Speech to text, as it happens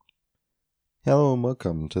Hello and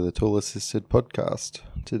welcome to the Tool Assisted Podcast.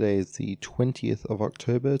 Today is the 20th of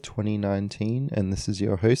October 2019 and this is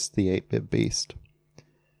your host, the 8-Bit Beast.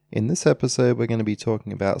 In this episode we're going to be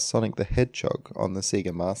talking about Sonic the Hedgehog on the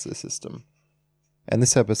Sega Master System. And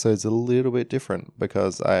this episode's a little bit different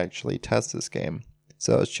because I actually TAS this game,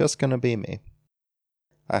 so it's just going to be me.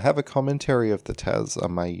 I have a commentary of the TAS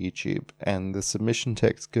on my YouTube and the submission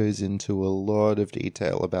text goes into a lot of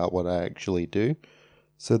detail about what I actually do.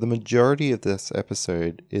 So the majority of this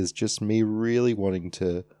episode is just me really wanting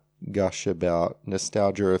to gush about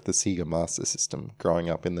nostalgia of the Sega Master System growing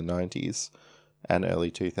up in the 90s and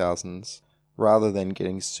early 2000s, rather than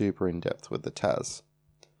getting super in-depth with the TAS.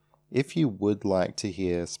 If you would like to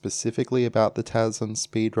hear specifically about the TAS and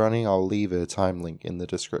speedrunning, I'll leave a time link in the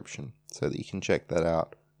description so that you can check that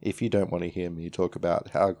out if you don't want to hear me talk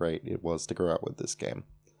about how great it was to grow up with this game.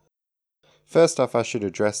 First off, I should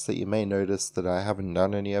address that you may notice that I haven't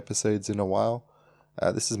done any episodes in a while.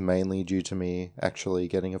 This is mainly due to me actually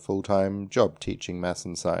getting a full-time job teaching maths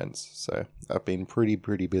and science, so I've been pretty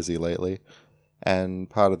busy lately, and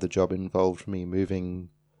part of the job involved me moving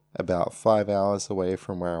about 5 hours away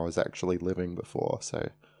from where I was actually living before, so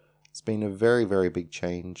it's been a very big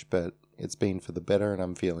change, but it's been for the better and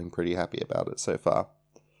I'm feeling pretty happy about it so far.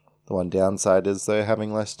 The one downside is though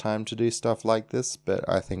having less time to do stuff like this, but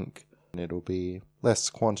I think it'll be less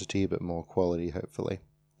quantity but more quality, hopefully.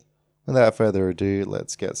 Without further ado,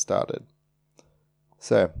 let's get started.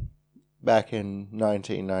 So, back in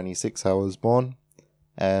 1996 I was born,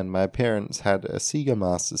 and my parents had a Sega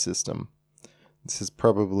Master System. This is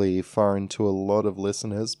probably foreign to a lot of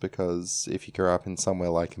listeners because if you grew up in somewhere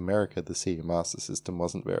like America, the Sega Master System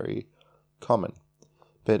wasn't very common.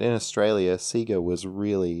 But in Australia, Sega was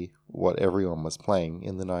really what everyone was playing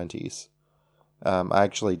in the 90s. I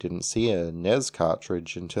actually didn't see a NES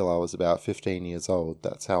cartridge until I was about 15 years old.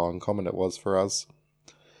 That's how uncommon it was for us.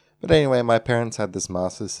 But anyway, my parents had this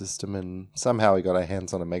Master System and somehow we got our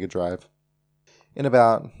hands on a Mega Drive. In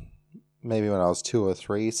about, maybe when I was 2 or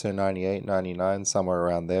 3, so 98, 99, somewhere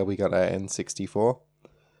around there, we got our N64.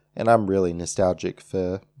 And I'm really nostalgic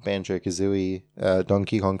for Banjo-Kazooie,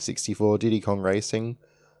 Donkey Kong 64, Diddy Kong Racing,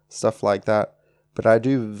 stuff like that. But I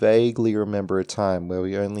do vaguely remember a time where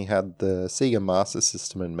we only had the Sega Master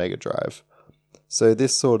System and Mega Drive. So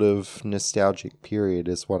this sort of nostalgic period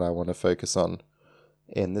is what I want to focus on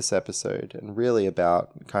in this episode, and really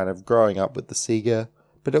about kind of growing up with the Sega,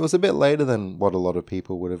 but it was a bit later than what a lot of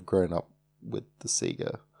people would have grown up with the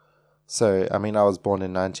Sega. So, I mean, I was born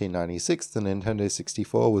in 1996, the Nintendo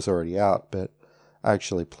 64 was already out, but I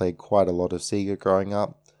actually played quite a lot of Sega growing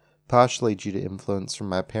up. Partially due to influence from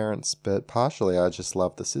my parents, but partially I just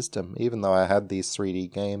loved the system, even though I had these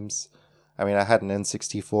 3D games. I mean, I had an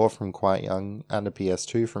N64 from quite young, and a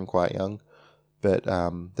PS2 from quite young, but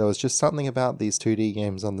there was just something about these 2D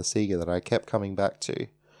games on the Sega that I kept coming back to,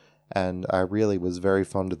 and I really was very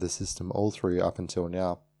fond of the system all through up until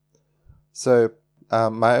now. So,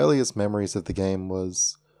 my earliest memories of the game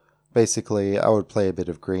was basically I would play a bit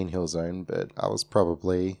of Green Hill Zone, but I was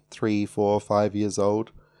probably 3, 4, 5 years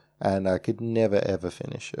old. And I could never ever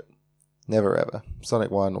finish it. Never ever.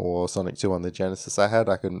 Sonic 1 or Sonic 2 on the Genesis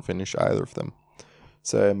I couldn't finish either of them.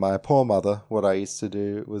 So my poor mother, what I used to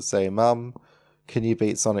do was say, "Mum, can you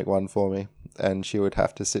beat Sonic 1 for me?" And she would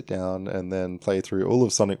have to sit down and then play through all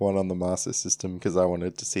of Sonic 1 on the Master System because I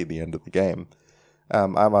wanted to see the end of the game.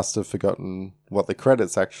 I must have forgotten what the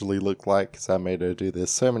credits actually looked like because I made her do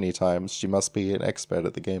this so many times. She must be an expert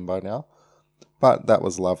at the game by now. But that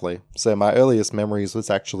was lovely. So my earliest memories was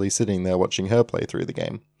actually sitting there watching her play through the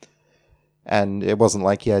game. And it wasn't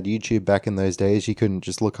like you had YouTube back in those days. You couldn't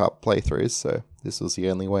just look up playthroughs, so this was the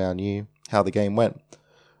only way I knew how the game went.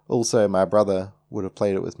 Also, my brother would have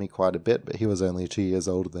played it with me quite a bit, but he was only 2 years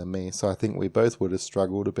older than me, so I think we both would have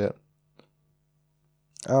struggled a bit.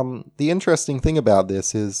 The interesting thing about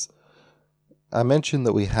this is I mentioned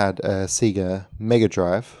that we had a Sega Mega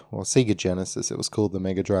Drive, or Sega Genesis, it was called the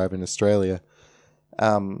Mega Drive in Australia.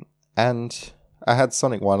 And I had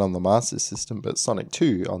Sonic 1 on the Master System, but Sonic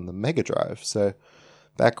 2 on the Mega Drive. So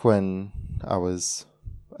back when I was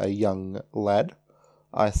a young lad,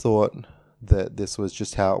 I thought that this was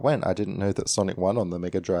just how it went. I didn't know that Sonic 1 on the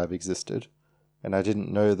Mega Drive existed, and I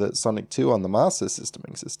didn't know that Sonic 2 on the Master System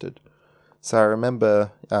existed. So I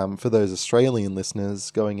remember, for those Australian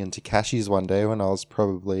listeners, going into Cashies one day when I was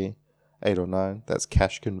probably 8 or 9, that's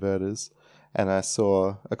cash converters, and I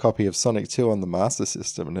saw a copy of Sonic 2 on the Master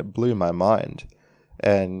System, and it blew my mind.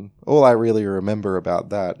 And all I really remember about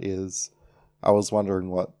that is I was wondering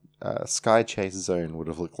what Sky Chase Zone would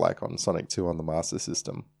have looked like on Sonic 2 on the Master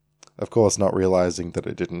System. Of course, not realizing that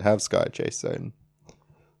it didn't have Sky Chase Zone.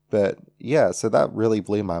 But yeah, so that really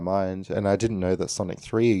blew my mind, and I didn't know that Sonic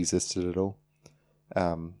 3 existed at all.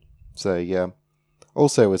 So yeah.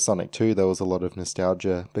 Also with Sonic 2, there was a lot of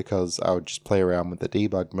nostalgia because I would just play around with the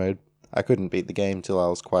debug mode. I couldn't beat the game till I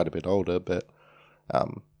was quite a bit older, but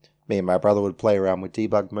me and my brother would play around with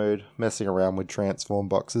debug mode, messing around with transform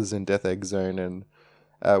boxes in Death Egg Zone, and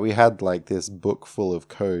we had like this book full of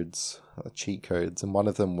codes, cheat codes, and one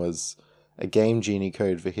of them was a Game Genie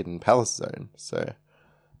code for Hidden Palace Zone. So,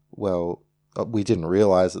 well, we didn't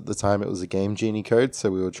realize at the time it was a Game Genie code, so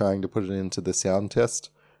we were trying to put it into the sound test,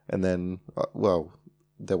 and then,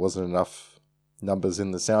 there wasn't enough numbers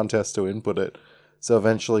in the sound test to input it. So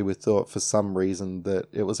eventually we thought for some reason that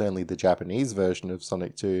it was only the Japanese version of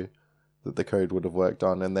Sonic 2 that the code would have worked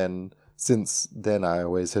on. And then since then I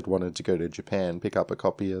always had wanted to go to Japan, pick up a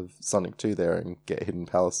copy of Sonic 2 there and get Hidden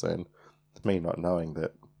Palace Zone. Me not knowing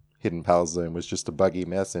that Hidden Palace Zone was just a buggy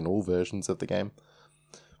mess in all versions of the game.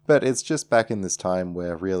 But it's just back in this time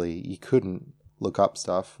where really you couldn't look up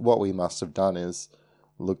stuff. What we must have done is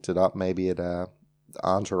looked it up maybe at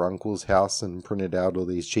aunt or uncle's house and printed out all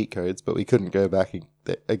these cheat codes, but we couldn't go back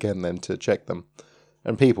again then to check them.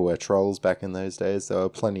 And people were trolls back in those days. There were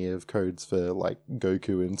plenty of codes for like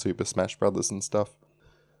Goku and Super Smash Brothers and stuff.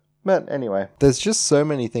 But anyway, there's just so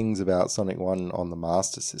many things about Sonic 1 on the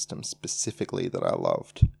Master System specifically that I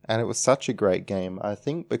loved. And it was such a great game, I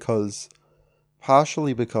think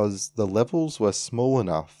partially because the levels were small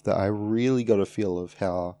enough that I really got a feel of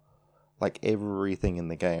how like everything in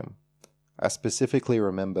the game. I specifically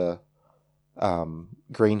remember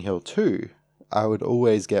Green Hill 2. I would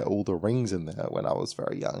always get all the rings in there when I was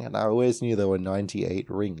very young, and I always knew there were 98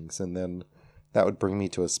 rings, and then that would bring me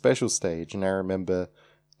to a special stage, and I remember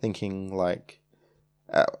thinking, like,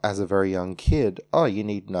 as a very young kid, oh, you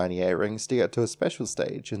need 98 rings to get to a special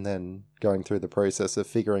stage, and then going through the process of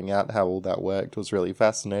figuring out how all that worked was really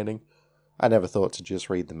fascinating. I never thought to just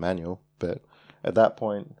read the manual, but at that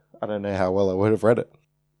point, I don't know how well I would have read it.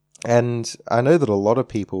 And I know that a lot of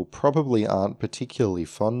people probably aren't particularly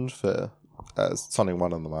fond for Sonic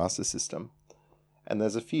 1 on the Master System. And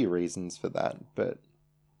there's a few reasons for that, but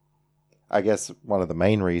I guess one of the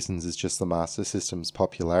main reasons is just the Master System's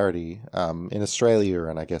popularity. In Australia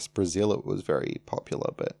and I guess Brazil it was very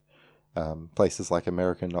popular, but places like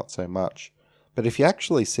America not so much. But if you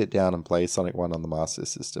actually sit down and play Sonic 1 on the Master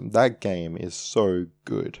System, that game is so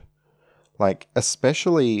good. Like,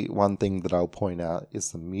 especially one thing that I'll point out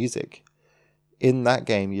is the music. In that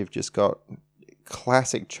game, you've just got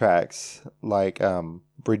classic tracks, like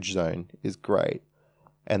Bridge Zone is great.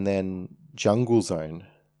 And then Jungle Zone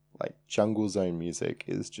music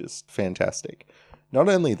is just fantastic. Not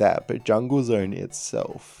only that, but Jungle Zone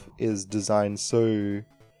itself is designed so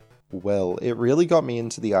well. It really got me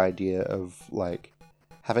into the idea of, like,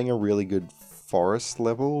 having a really good forest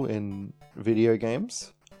level in video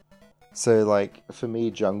games. So, like, for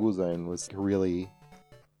me, Jungle Zone was really,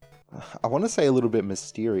 I want to say a little bit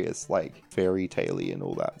mysterious, like fairy tale-y and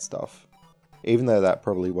all that stuff. Even though that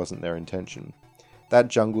probably wasn't their intention. That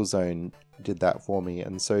Jungle Zone did that for me,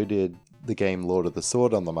 and so did the game Lord of the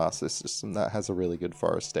Sword on the Master System. That has a really good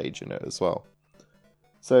forest stage in it as well.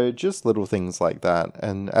 So, just little things like that.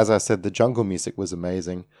 And as I said, the jungle music was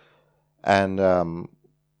amazing. And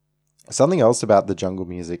something else about the jungle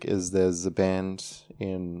music is there's a band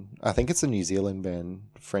I think it's a New Zealand band,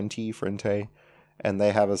 Frente, and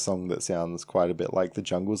they have a song that sounds quite a bit like the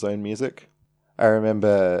Jungle Zone music. I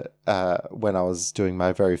remember when I was doing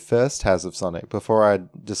my very first Taz of Sonic, before I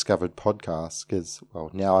discovered podcasts, because, well,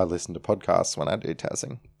 now I listen to podcasts when I do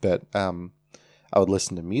Tazzing, but I would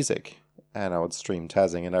listen to music, and I would stream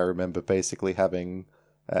Tazzing, and I remember basically having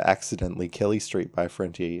accidentally Kelly Street by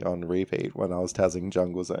Frente on repeat when I was Tazzing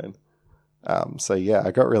Jungle Zone. So yeah, I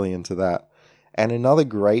got really into that. And another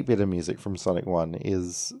great bit of music from Sonic 1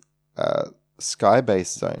 is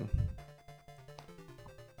Skybase Zone.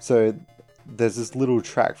 So there's this little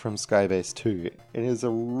track from Skybase 2. It is a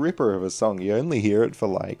ripper of a song. You only hear it for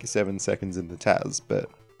like 7 seconds in the Taz, but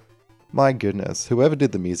my goodness, whoever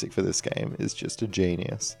did the music for this game is just a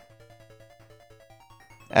genius.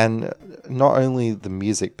 And not only the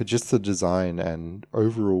music, but just the design and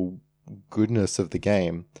overall goodness of the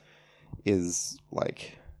game is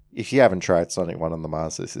like, if you haven't tried Sonic 1 on the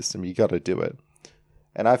Master System, you gotta do it.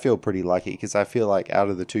 And I feel pretty lucky, because I feel like out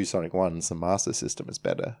of the two Sonic 1s, the Master System is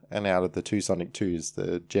better. And out of the two Sonic 2s,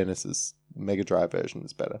 the Genesis Mega Drive version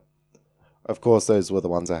is better. Of course, those were the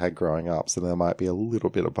ones I had growing up, so there might be a little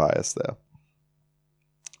bit of bias there.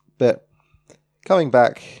 But coming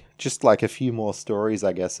back, just like a few more stories,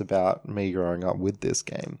 I guess, about me growing up with this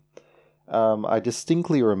game. I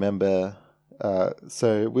distinctly remember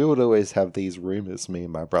So we would always have these rumors, me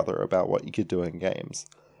and my brother, about what you could do in games.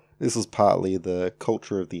 This was partly the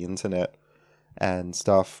culture of the internet and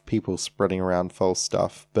stuff, people spreading around false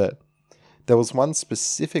stuff, but there was one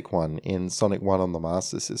specific one in Sonic 1 on the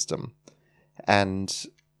Master System, and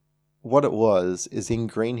what it was is in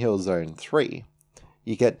Green Hill Zone 3,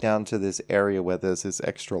 you get down to this area where there's this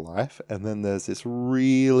extra life, and then there's this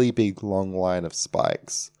really big long line of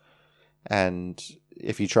spikes, and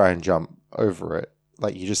if you try and jump over it,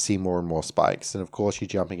 like, you just see more and more spikes, and of course you're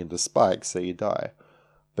jumping into spikes, so you die.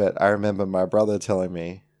 But I remember my brother telling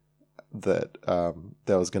me that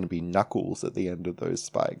there was going to be knuckles at the end of those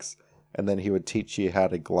spikes, and then he would teach you how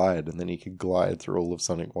to glide, and then you could glide through all of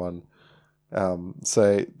Sonic 1.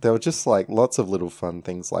 So there were just like lots of little fun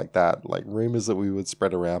things like that, like rumors that we would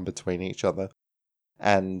spread around between each other.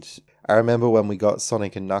 And I remember when we got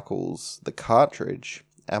Sonic and Knuckles, the cartridge,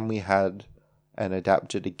 and we had an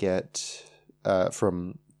adapter to get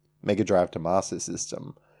from Mega Drive to Master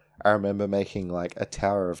System. I remember making like a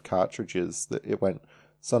tower of cartridges that it went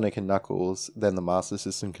Sonic and Knuckles, then the Master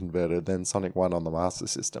System converter, then Sonic 1 on the Master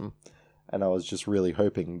System. And I was just really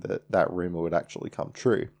hoping that that rumor would actually come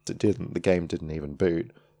true. It didn't. The game didn't even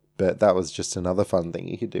boot. But that was just another fun thing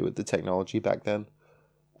you could do with the technology back then.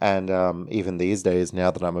 And even these days,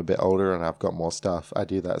 now that I'm a bit older and I've got more stuff, I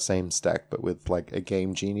do that same stack, but with like a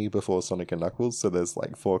Game Genie before Sonic and Knuckles, so there's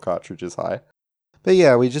like 4 cartridges high. But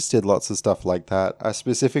yeah, we just did lots of stuff like that. I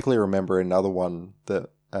specifically remember another one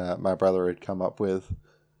that my brother had come up with,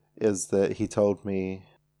 is that he told me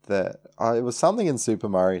that it was something in Super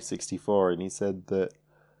Mario 64, and he said that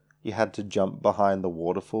you had to jump behind the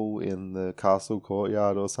waterfall in the castle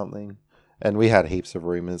courtyard or something. And we had heaps of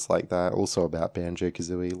rumors like that, also about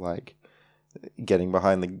Banjo-Kazooie, like getting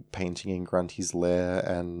behind the painting in Grunty's lair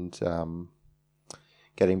and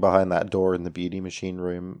getting behind that door in the Beauty Machine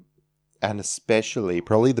room. And especially,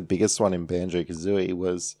 probably the biggest one in Banjo-Kazooie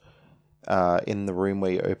was in the room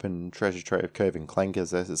where you open Treasure Trove Cove and Clankers,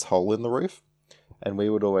 there's this hole in the roof. And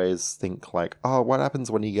we would always think like, oh, what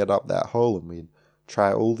happens when you get up that hole? And we'd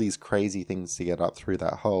try all these crazy things to get up through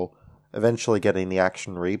that hole. Eventually getting the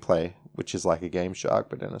Action Replay, which is like a Game Shark,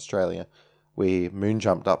 but in Australia. We moon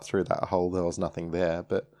jumped up through that hole. There was nothing there.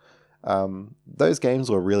 But those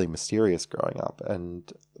games were really mysterious growing up.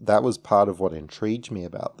 And that was part of what intrigued me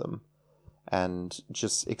about them. And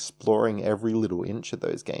just exploring every little inch of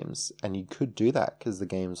those games. And you could do that because the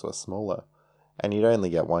games were smaller. And you'd only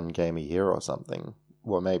get 1 game a year or something.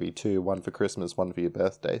 Well, maybe 2. 1 for Christmas, 1 for your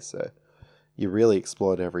birthday. So you really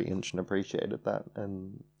explored every inch and appreciated that.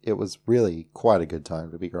 And it was really quite a good time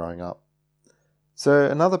to be growing up. So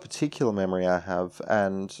another particular memory I have,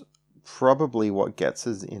 and probably what gets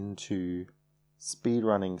us into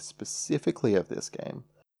speedrunning specifically of this game,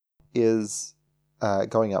 is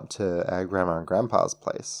going up to our grandma and grandpa's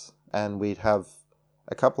place. And we'd have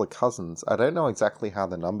a couple of cousins. I don't know exactly how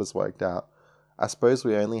the numbers worked out. I suppose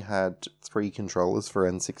we only had 3 controllers for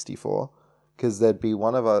N64, because there'd be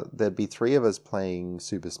 3 of us playing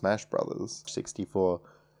Super Smash Brothers 64.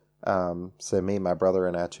 So me, my brother,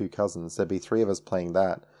 and our 2 cousins, there'd be 3 of us playing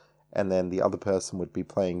that, and then the other person would be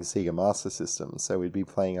playing Sega Master System. So we'd be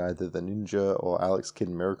playing either the Ninja or Alex Kidd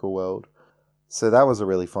in Miracle World. So that was a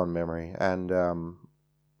really fun memory. And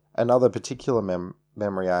another particular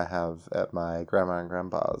memory I have at my grandma and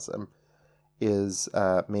grandpa's is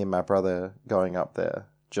me and my brother going up there,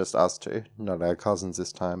 just us 2, not our cousins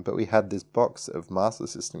this time, but we had this box of Master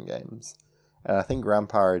System games. And I think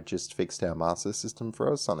Grandpa had just fixed our Master System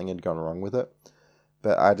for us, something had gone wrong with it.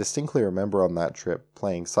 But I distinctly remember on that trip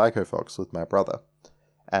playing Psycho Fox with my brother.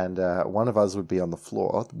 And one of us would be on the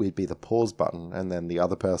floor, we'd be the pause button, and then the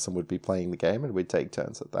other person would be playing the game, and we'd take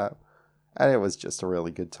turns at that. And it was just a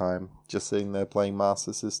really good time, just sitting there playing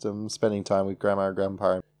Master System, spending time with Grandma and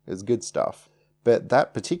Grandpa. It was good stuff. But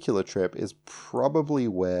that particular trip is probably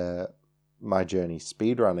where my journey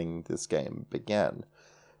speedrunning this game began.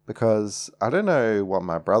 Because I don't know what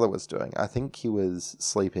my brother was doing. I think he was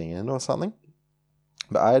sleeping in or something.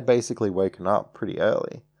 But I had basically woken up pretty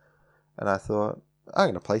early. And I thought, I'm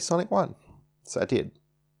going to play Sonic 1. So I did.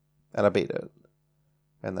 And I beat it.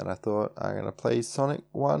 And then I thought, I'm going to play Sonic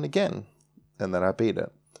 1 again. And then I beat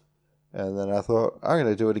it. And then I thought, I'm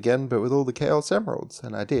going to do it again, but with all the Chaos Emeralds.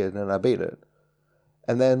 And I did, and I beat it.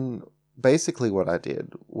 And then basically what I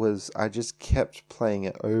did was I just kept playing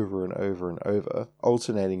it over and over and over,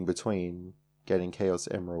 alternating between getting Chaos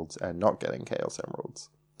Emeralds and not getting Chaos Emeralds.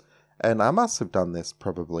 And I must have done this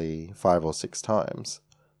probably 5 or 6 times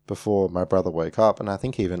before my brother woke up. And I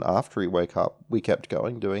think even after he woke up, we kept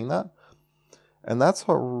going doing that. And that's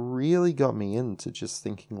what really got me into just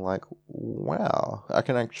thinking like, wow, I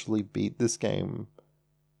can actually beat this game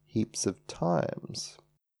heaps of times.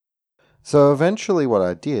 So eventually what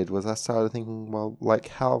I did was I started thinking, well, like,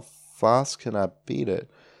 how fast can I beat it?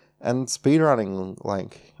 And speedrunning,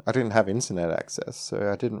 like, I didn't have internet access,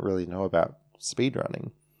 so I didn't really know about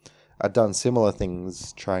speedrunning. I'd done similar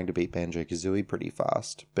things trying to beat Banjo-Kazooie pretty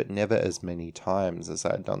fast, but never as many times as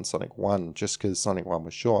I had done Sonic 1, just because Sonic 1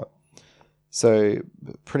 was short. So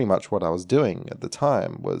pretty much what I was doing at the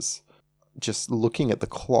time was just looking at the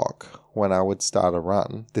clock when I would start a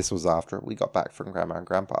run. This was after we got back from Grandma and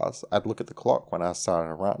Grandpa's. I'd look at the clock when I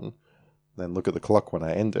started a run, then look at the clock when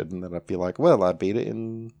I ended, and then I'd be like, well, I beat it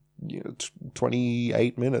in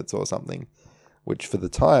 28 minutes or something, which for the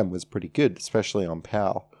time was pretty good, especially on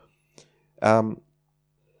PAL.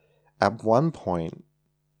 At one point,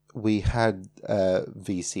 we had a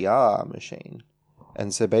VCR machine,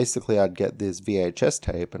 and so basically I'd get this VHS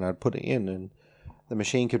tape and I'd put it in, and the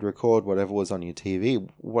machine could record whatever was on your TV.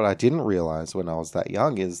 What I didn't realize when I was that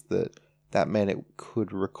young is that meant it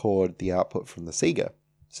could record the output from the Sega.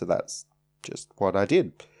 So that's just what I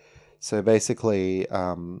did. So basically,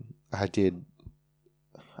 I didn't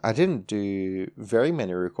do very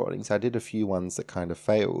many recordings. I did a few ones that kind of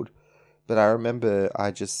failed. But I remember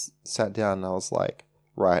I just sat down and I was like,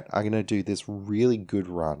 right, I'm going to do this really good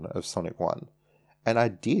run of Sonic 1. And I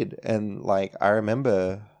did. And like, I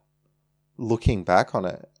remember looking back on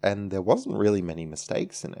it, and there wasn't really many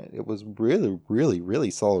mistakes in it. It was really, really,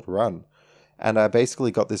 really solid run. And I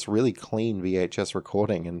basically got this really clean VHS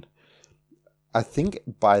recording. And I think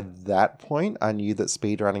by that point, I knew that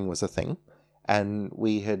speedrunning was a thing. And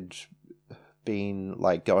we had been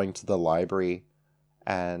like going to the library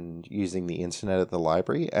and using the internet at the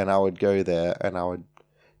library, and I would go there and I would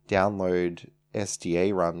download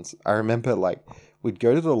SDA runs. I remember like we'd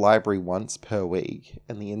go to the library once per week,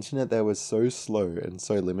 and the internet there was so slow and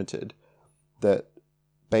so limited that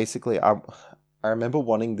basically I remember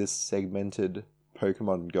wanting this segmented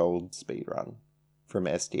Pokemon Gold speedrun from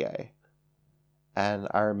SDA. And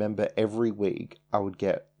I remember every week I would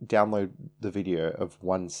download the video of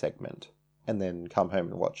one segment and then come home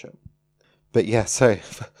and watch it. But yeah, so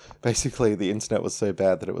basically the internet was so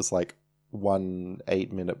bad that it was like 1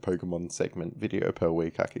 8-minute Pokemon segment video per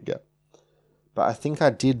week I could get. But I think I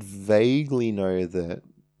did vaguely know that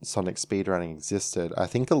Sonic speedrunning existed. I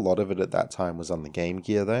think a lot of it at that time was on the Game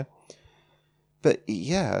Gear though. But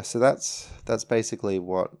yeah, so that's basically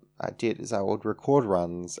what I did, is I would record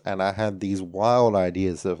runs, and I had these wild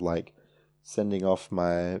ideas of like sending off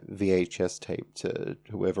my VHS tape to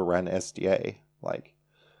whoever ran SDA, like,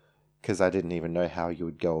 because I didn't even know how you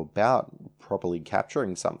would go about properly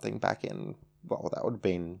capturing something back in, well, that would have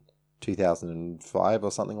been 2005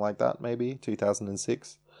 or something like that, maybe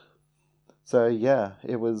 2006. So yeah,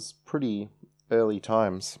 it was pretty early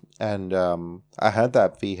times, and I had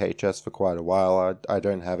that VHS for quite a while. I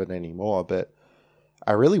don't have it anymore, but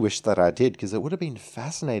I really wish that I did, because it would have been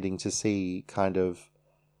fascinating to see kind of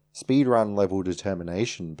speedrun level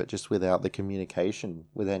determination, but just without the communication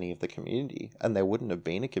with any of the community, and there wouldn't have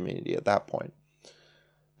been a community at that point.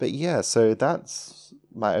 But yeah, so that's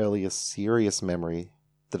my earliest serious memory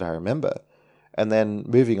that I remember. And then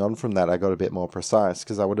moving on from that, I got a bit more precise,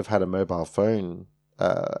 because I would have had a mobile phone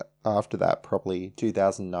after that, probably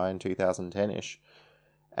 2009, 2010-ish.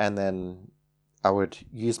 And then I would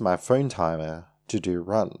use my phone timer to do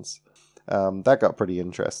runs. That got pretty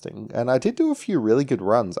interesting. And I did do a few really good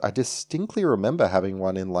runs. I distinctly remember having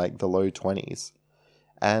one in like the low 20s.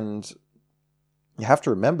 And you have to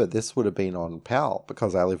remember, this would have been on PAL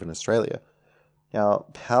because I live in Australia. Now,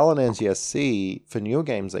 PAL and NTSC, for newer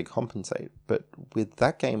games, they compensate. But with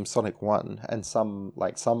that game, Sonic 1, and some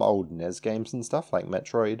old NES games and stuff, like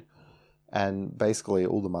Metroid, and basically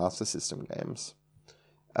all the Master System games,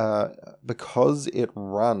 because it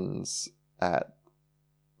runs at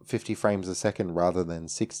 50 frames a second rather than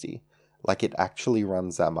 60, like, it actually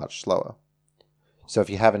runs that much slower. So if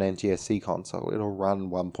you have an NTSC console, it'll run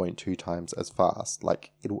 1.2 times as fast.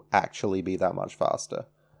 Like, it'll actually be that much faster.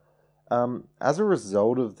 As a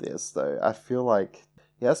result of this, though, I feel like,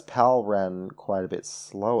 yes, PAL ran quite a bit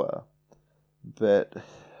slower, but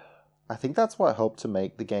I think that's what helped to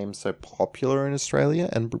make the game so popular in Australia,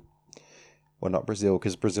 and, well, not Brazil,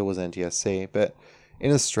 because Brazil was NTSC, but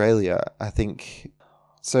in Australia, I think,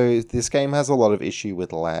 so this game has a lot of issue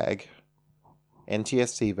with lag.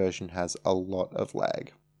 NTSC version has a lot of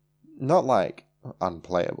lag. Not like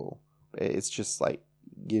unplayable, it's just like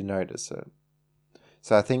you notice it.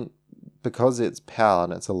 So I think because it's PAL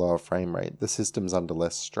and it's a lower frame rate, the system's under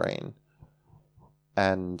less strain.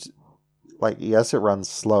 And like, yes, it runs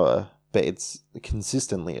slower, but it's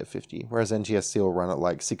consistently at 50, whereas NTSC will run at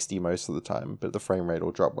like 60 most of the time, but the frame rate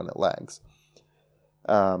will drop when it lags.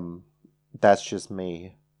 That's just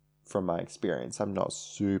me from my experience. I'm not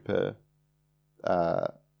super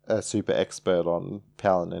expert on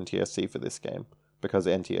PAL and NTSC for this game, because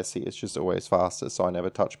NTSC is just always faster, so I never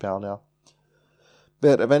touch PAL now.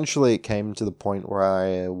 But eventually it came to the point where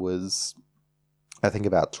I was, I think,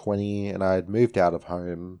 about 20, and I had moved out of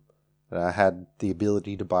home, and I had the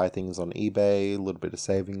ability to buy things on eBay, a little bit of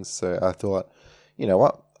savings, so I thought, you know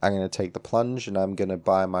what, I'm going to take the plunge, and I'm going to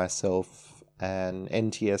buy myself an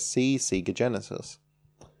NTSC Sega Genesis.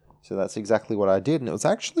 So that's exactly what I did, and it was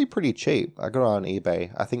actually pretty cheap. I got it on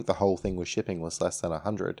eBay. I think the whole thing with shipping was less than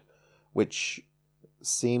 $100, which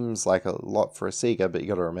seems like a lot for a Sega, but you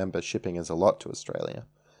got to remember shipping is a lot to Australia.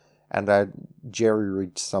 And I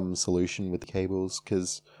jerry-rigged some solution with the cables,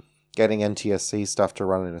 because getting NTSC stuff to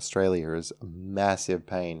run in Australia is a massive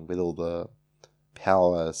pain with all the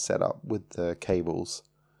power setup with the cables,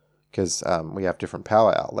 because we have different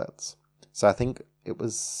power outlets. So I think it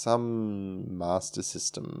was some Master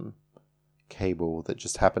System cable that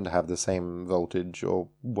just happened to have the same voltage or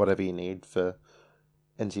whatever you need for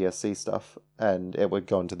NTSC stuff, and it would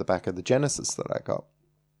go into the back of the Genesis that I got.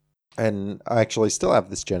 And I actually still have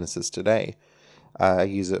this Genesis today. I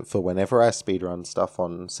use it for whenever I speedrun stuff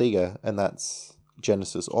on Sega, and that's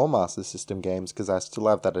Genesis or Master System games, because I still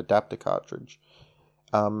have that adapter cartridge.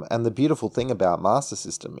 And the beautiful thing about Master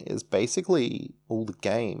System is basically all the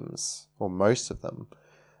games, or most of them,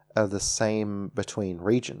 are the same between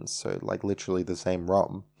regions, so like literally the same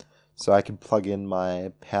ROM. So I can plug in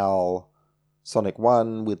my PAL Sonic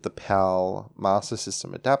 1 with the PAL Master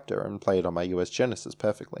System adapter and play it on my US Genesis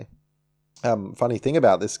perfectly. Funny thing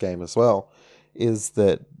about this game as well is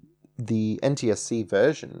that the NTSC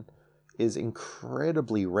version is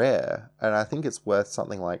incredibly rare, and I think it's worth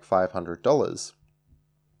something like $500,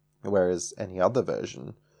 whereas any other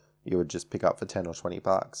version you would just pick up for $10 or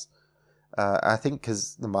 $20. I think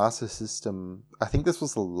because the Master System, I think this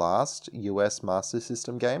was the last US Master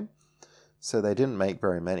System game, so they didn't make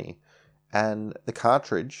very many. And the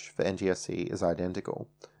cartridge for NTSC is identical.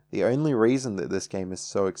 The only reason that this game is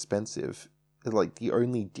so expensive, like the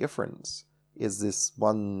only difference, is this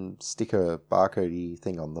one sticker barcode-y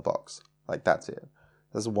thing on the box. Like, that's it.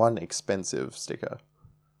 There's one expensive sticker.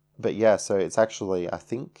 But yeah, so it's actually, I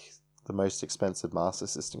think, the most expensive Master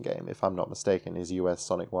System game, if I'm not mistaken, is US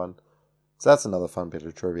Sonic 1. So that's another fun bit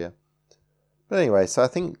of trivia. But anyway, so I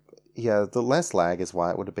think, yeah, the less lag is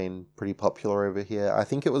why it would have been pretty popular over here. I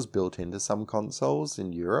think it was built into some consoles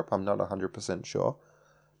in Europe. I'm not 100% sure.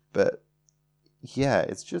 But yeah,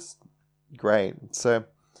 it's just great. So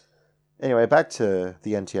anyway, back to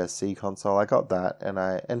the NTSC console. I got that, and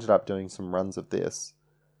I ended up doing some runs of this.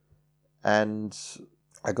 And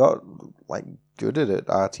I got, like, good at it,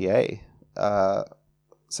 RTA.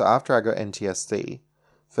 So after I got NTSC,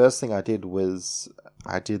 first thing I did was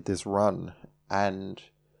I did this run, and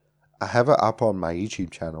I have it up on my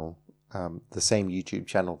YouTube channel, the same YouTube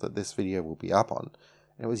channel that this video will be up on.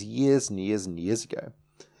 And it was years and years and years ago.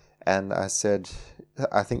 And I said,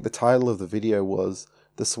 I think the title of the video was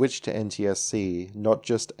The Switch to NTSC, Not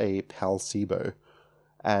Just a Palcebo.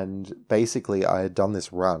 And basically I had done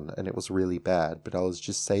this run, and it was really bad, but I was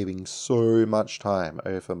just saving so much time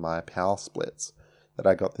over my PAL splits that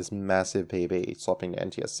I got this massive PB swapping to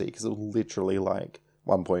NTSC, because it was literally like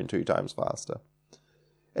 1.2 times faster.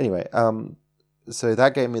 Anyway, so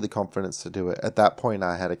that gave me the confidence to do it. At that point,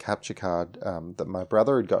 I had a capture card that my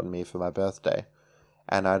brother had gotten me for my birthday,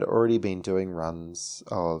 and I'd already been doing runs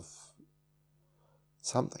of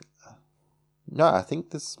something. No, I think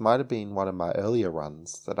this might have been one of my earlier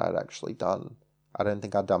runs that I'd actually done. I don't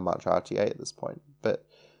think I'd done much RTA at this point, but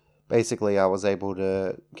basically I was able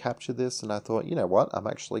to capture this, and I thought, you know what, I'm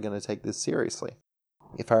actually going to take this seriously.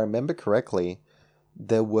 If I remember correctly,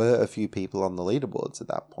 there were a few people on the leaderboards at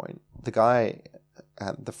that point. The guy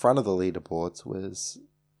at the front of the leaderboards was,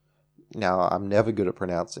 now I'm never good at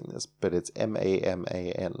pronouncing this, but it's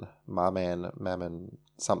M-A-M-A-N, Maman,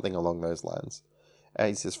 something along those lines.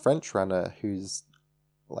 He's this French runner who's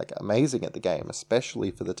like amazing at the game,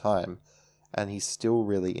 especially for the time, and he's still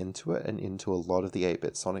really into it and into a lot of the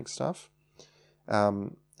 8-bit Sonic stuff.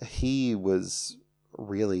 He was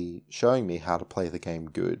really showing me how to play the game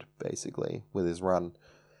good, basically, with his run.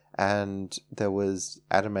 And there was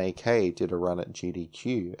Adam AK did a run at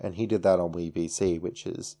GDQ, and he did that on WeVC, which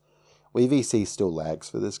is... WeVC still lags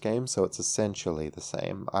for this game, so it's essentially the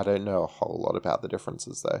same. I don't know a whole lot about the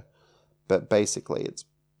differences, though. But basically, it's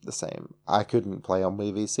the same. I couldn't play on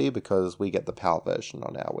WeVC because we get the PAL version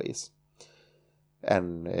on our Wiis.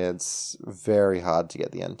 and it's very hard to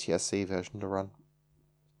get the NTSC version to run.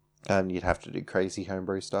 And you'd have to do crazy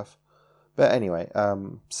homebrew stuff. But anyway,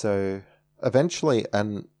 so eventually,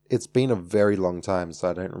 and it's been a very long time, so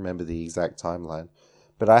I don't remember the exact timeline,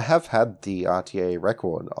 but I have had the RTA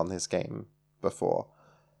record on this game before.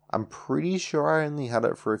 I'm pretty sure I only had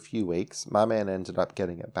it for a few weeks. My man ended up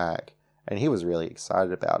getting it back, and he was really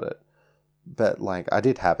excited about it. But, like, I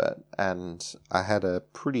did have it, and I had a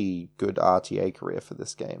pretty good RTA career for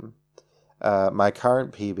this game. My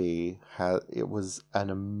current PB, it was an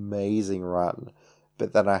amazing run,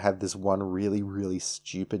 but then I had this one really, really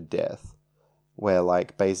stupid death, where,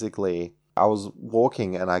 like, basically, I was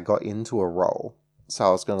walking and I got into a roll, so I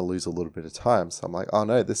was going to lose a little bit of time, so I'm like, oh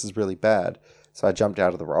no, this is really bad, so I jumped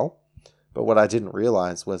out of the roll. But what I didn't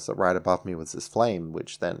realize was that right above me was this flame,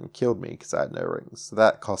 which then killed me because I had no rings. So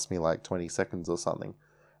that cost me like 20 seconds or something.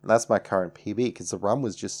 And that's my current PB because the run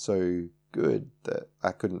was just so good that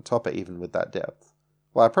I couldn't top it even with that depth.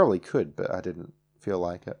 Well, I probably could, but I didn't feel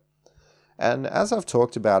like it. And as I've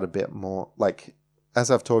talked about a bit more, like, as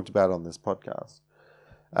I've talked about on this podcast,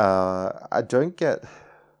 I do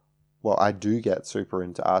get super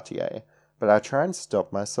into RTA, but I try and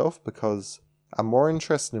stop myself because I'm more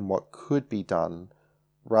interested in what could be done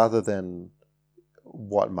rather than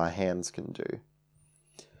what my hands can do.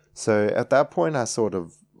 So at that point, I sort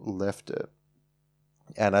of left it.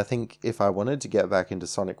 And I think if I wanted to get back into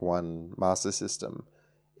Sonic 1 Master System,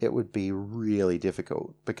 it would be really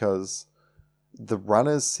difficult because the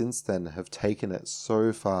runners since then have taken it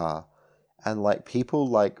so far. And like people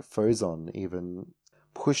like Fozon even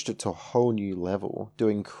pushed it to a whole new level,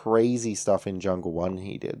 doing crazy stuff in Jungle 1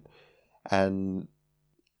 he did. And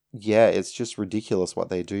yeah, it's just ridiculous what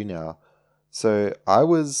they do now. So I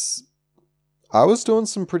was doing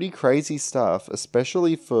some pretty crazy stuff,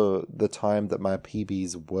 especially for the time that my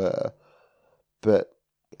PBs were. But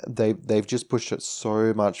they've just pushed it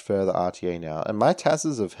so much further RTA now. And my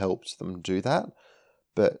TASs have helped them do that.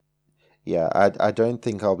 But yeah, I don't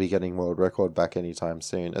think I'll be getting world record back anytime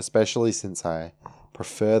soon, especially since I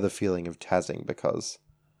prefer the feeling of TASing because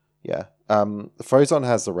yeah. Fozon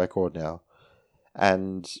has the record now.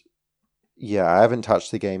 And yeah, I haven't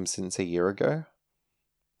touched the game since a year ago.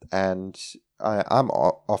 And I'm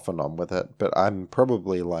off and on with it, but I'm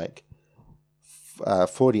probably like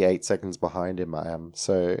 48 seconds behind him I am.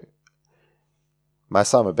 So my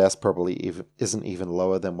summer best probably isn't even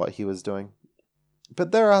lower than what he was doing.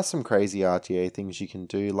 But there are some crazy RTA things you can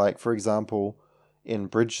do. Like, for example, in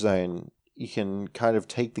Bridge Zone, you can kind of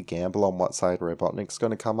take the gamble on what side Robotnik's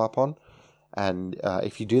going to come up on. And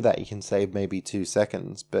if you do that, you can save maybe 2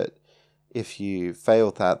 seconds. But if you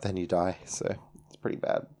fail that, then you die. So it's pretty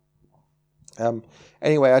bad.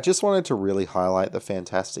 Anyway, I just wanted to really highlight the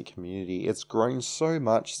fantastic community. It's grown so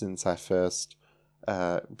much since I first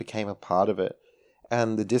became a part of it.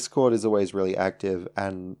 And the Discord is always really active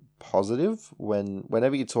and positive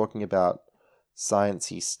whenever you're talking about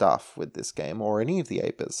sciencey stuff with this game or any of the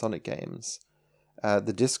 8-bit Sonic games.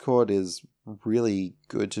 The Discord is really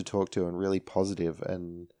good to talk to and really positive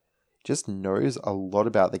and just knows a lot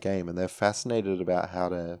about the game, and they're fascinated about how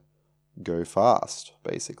to go fast,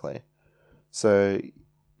 basically. So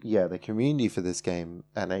yeah, the community for this game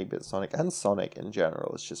and 8-bit Sonic and Sonic in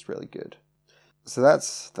general is just really good. So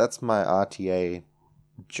that's my RTA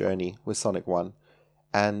journey with Sonic 1.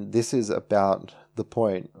 And this is about the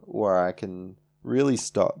point where I can really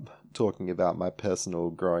stop talking about my personal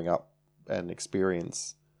growing up and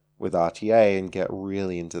experience with RTA and get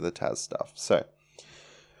really into the TAS stuff. So,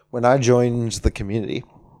 when I joined the community,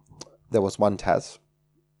 there was one TAS,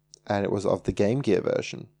 and it was of the Game Gear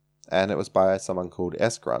version, and it was by someone called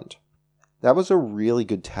S-Grunt. That was a really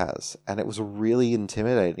good TAS, and it was really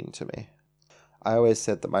intimidating to me. I always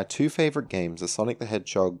said that my 2 favorite games are Sonic the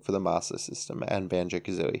Hedgehog for the Master System and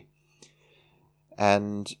Banjo-Kazooie.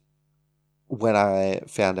 And when I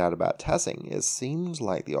found out about TASing, it seemed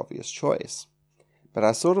like the obvious choice. But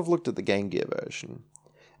I sort of looked at the Game Gear version,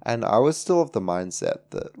 and I was still of the mindset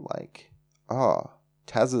that, like,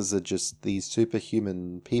 TASers are just these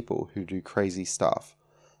superhuman people who do crazy stuff.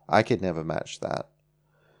 I could never match that.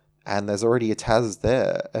 And there's already a TAS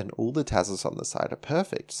there, and all the TASes on the side are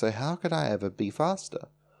perfect, so how could I ever be faster?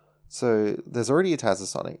 So there's already a TAS of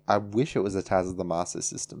Sonic. I wish it was a TAS of the Master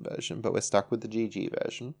System version, but we're stuck with the GG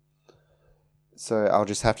version. So I'll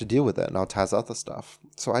just have to deal with it, and I'll TAS other stuff.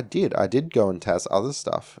 So I did. I did go and TAS other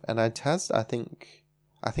stuff, and I TASed, I think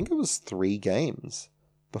it was 3 games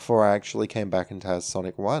before I actually came back and TAS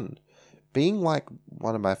Sonic 1. Being like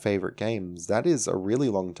one of my favorite games, that is a really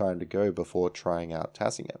long time to go before trying out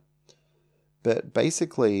TASing it. But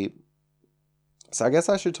basically, So I guess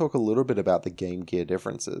I should talk a little bit about the Game Gear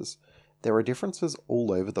differences. There are differences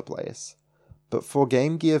all over the place. But for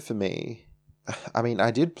Game Gear for me, I mean,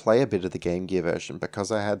 I did play a bit of the Game Gear version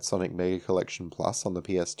because I had Sonic Mega Collection Plus on the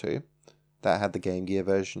PS2. That had the Game Gear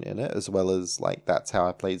version in it, as well as, like, that's how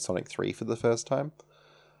I played Sonic 3 for the first time.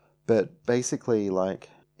 But basically, like,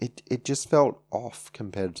 it just felt off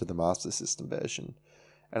compared to the Master System version.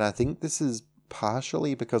 And I think this is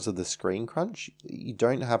partially because of the screen crunch. You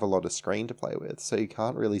don't have a lot of screen to play with, so you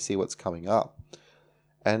can't really see what's coming up.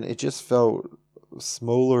 And it just felt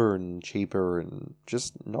smaller and cheaper and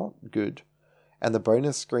just not good. And the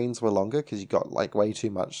bonus screens were longer because you got like way too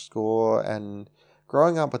much score. And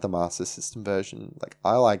growing up with the Master System version, like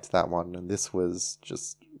I liked that one, and this was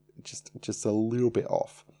just a little bit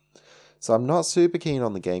off. So I'm not super keen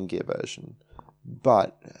on the Game Gear version,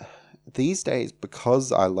 but these days,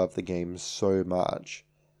 because I love the game so much,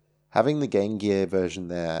 having the Game Gear version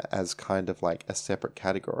there as kind of like a separate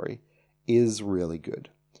category is really good,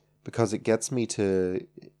 because it gets me to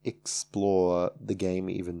explore the game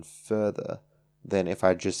even further than if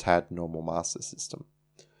I just had normal Master System.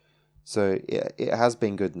 So it has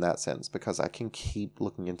been good in that sense, because I can keep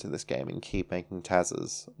looking into this game and keep making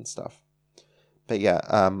Tazes and stuff. But yeah,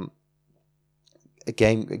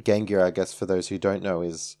 Game Gear, I guess, for those who don't know,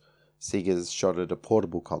 is Sega's shot at a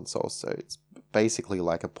portable console, so it's basically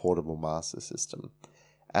like a portable Master System.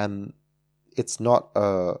 And it's not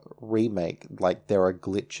a remake, like there are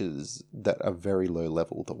glitches that are very low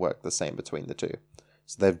level that work the same between the two.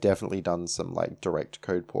 So they've definitely done some like direct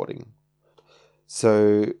code porting.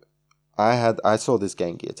 So I saw this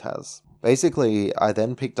Game Gear Taz. Basically, I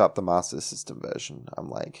then picked up the Master System version. I'm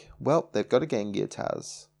like, well, they've got a Game Gear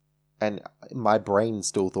Taz. And my brain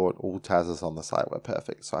still thought all Tazes on the site were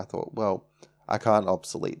perfect. So I thought, well, I can't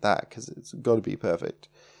obsolete that because it's got to be perfect.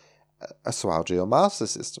 So I'll do a Master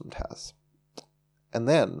System Taz. And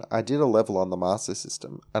then I did a level on the Master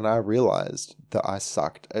System, and I realized that I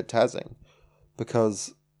sucked at Tazing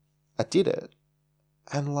because I did it.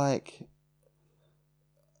 And like,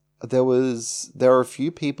 there are a few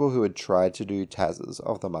people who had tried to do Tazes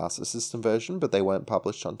of the Master System version, but they weren't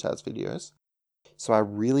published on Taz videos. So I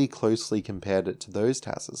really closely compared it to those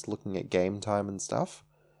Tazes, looking at game time and stuff.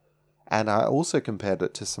 And I also compared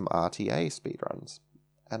it to some RTA speedruns.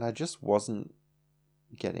 And I just wasn't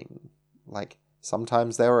getting, like,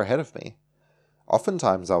 sometimes they were ahead of me.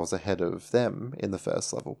 Oftentimes I was ahead of them in the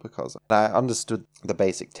first level because I understood the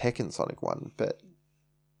basic tech in Sonic 1, but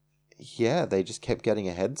yeah, they just kept getting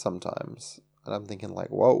ahead sometimes. And I'm thinking like,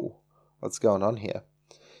 whoa, what's going on here?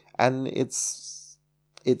 And it's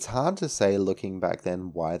hard to say looking back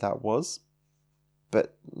then why that was,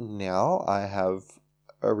 but now I have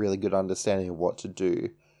a really good understanding of what to do,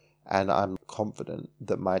 and I'm confident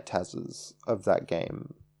that my Tazes of that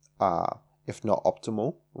game are, if not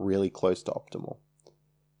optimal, really close to optimal.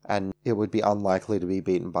 And it would be unlikely to be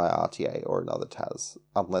beaten by RTA or another Taz,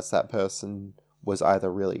 unless that person was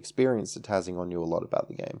either really experienced at Tazing or knew a lot about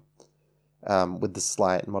the game. With the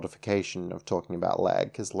slight modification of talking about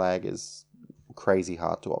lag, because lag is crazy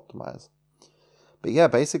hard to optimize. But yeah,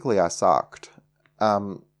 basically I sucked.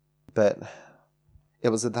 But it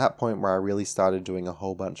was at that point where I really started doing a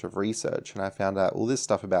whole bunch of research, and I found out all this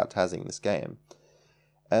stuff about Tazing this game.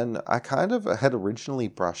 And I kind of had originally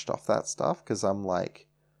brushed off that stuff, because I'm like,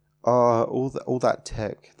 oh, all that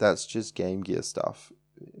tech, that's just Game Gear stuff.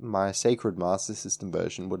 My Sacred Master System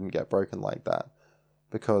version wouldn't get broken like that,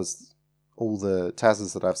 because all the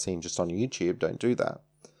Tazes that I've seen just on YouTube don't do that.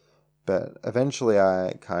 But eventually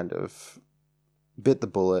I kind of bit the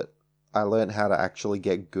bullet. I learned how to actually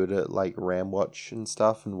get good at like RAM watch and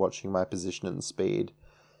stuff and watching my position and speed.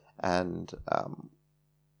 And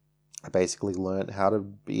I basically learned how to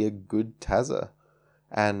be a good Tazer.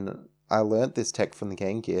 And I learned this tech from the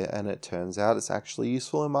Game Gear, and it turns out it's actually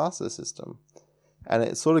useful in Master System. And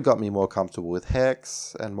it sort of got me more comfortable with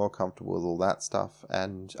Hex and more comfortable with all that stuff.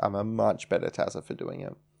 And I'm a much better Tazer for doing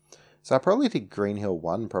it. So I probably did Green Hill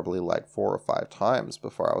 1 probably like 4 or 5 times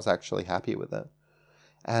before I was actually happy with it.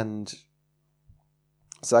 And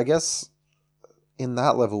so I guess in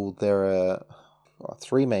that level there are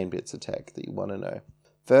 3 main bits of tech that you want to know.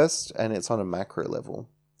 First, and it's on a macro level,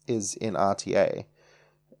 is in RTA.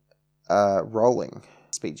 Rolling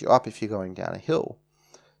speeds you up if you're going down a hill.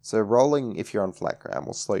 So rolling, if you're on flat ground,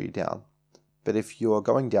 will slow you down. But if you're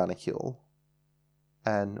going down a hill,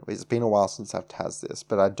 and it's been a while since I've Taz this,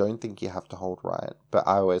 but I don't think you have to hold right, but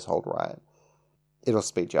I always hold right, it'll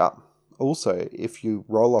speed you up. Also, if you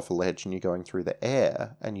roll off a ledge and you're going through the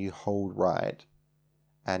air and you hold right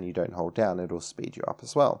and you don't hold down, it'll speed you up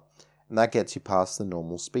as well. And that gets you past the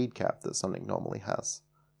normal speed cap that Sonic normally has.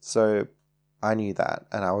 So I knew that,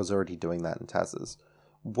 and I was already doing that in TASs.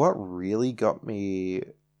 What really got me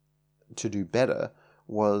to do better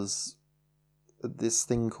was this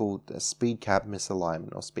thing called a speed cap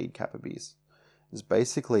misalignment or speed cap abuse. It's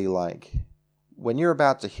basically like when you're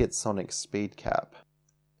about to hit Sonic's speed cap,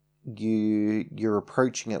 you're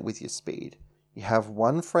approaching it with your speed. You have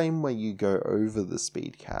one frame where you go over the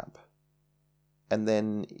speed cap, and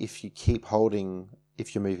then if you keep holding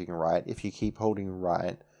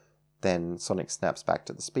right, then Sonic snaps back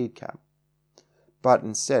to the speed cap. But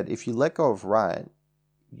instead, if you let go of right,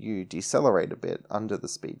 you decelerate a bit under the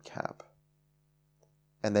speed cap.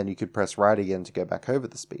 And then you could press right again to go back over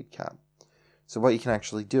the speed cap. So what you can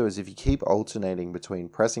actually do is if you keep alternating between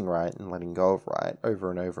pressing right and letting go of right over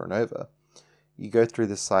and over and over, you go through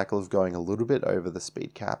this cycle of going a little bit over the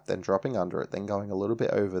speed cap, then dropping under it, then going a little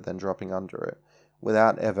bit over, then dropping under it,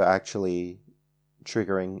 without ever actually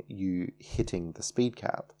triggering you hitting the speed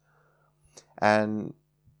cap. And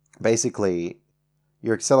basically,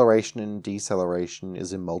 your acceleration and deceleration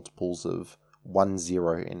is in multiples of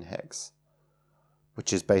 1/0 in hex,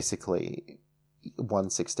 which is basically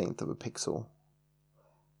 1/16 of a pixel.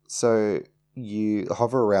 So you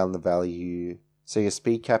hover around the value, so your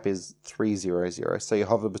speed cap is 300, so you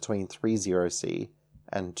hover between 30C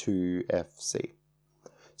and 2FC.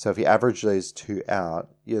 So if you average those two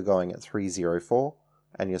out, you're going at 304,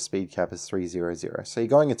 and your speed cap is 300. So you're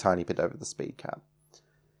going a tiny bit over the speed cap.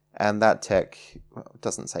 And that tech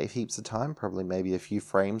doesn't save heaps of time, probably maybe a few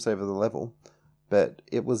frames over the level, but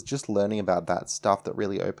it was just learning about that stuff that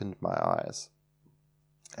really opened my eyes.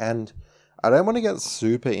 And I don't want to get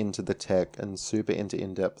super into the tech and super into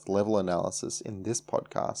in-depth level analysis in this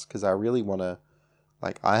podcast, because I really want to,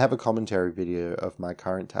 I have a commentary video of my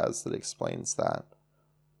current TAS that explains that,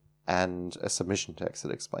 and a submission text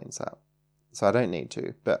that explains that. So I don't need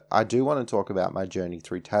to, but I do want to talk about my journey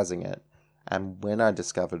through TASing it, and when I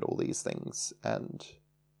discovered all these things, and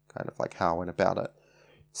kind of how I went about it.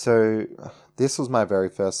 So this was my very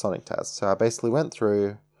first Sonic TAS. So I basically went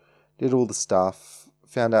through, did all the stuff,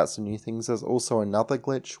 found out some new things. There's also another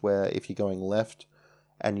glitch where if you're going left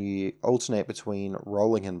and you alternate between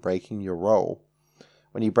rolling and braking your roll,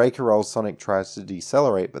 when you break a roll, Sonic tries to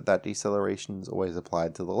decelerate, but that deceleration is always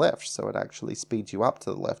applied to the left, so it actually speeds you up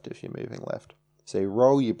to the left if you're moving left. So you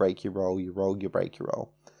roll, you brake, you roll, you roll, you brake, you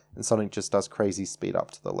roll. And Sonic just does crazy speed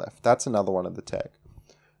up to the left. That's another one of the tech.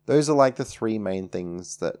 Those are the three main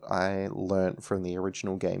things that I learnt from the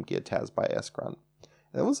original Game Gear TAS by S-Grunt.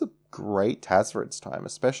 It was a great TAS for its time,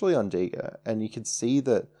 especially on Diga, and you could see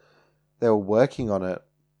that they were working on it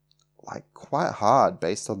quite hard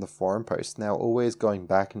based on the forum posts, and they were always going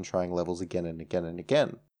back and trying levels again and again and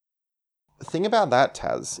again. The thing about that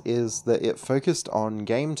TAS is that it focused on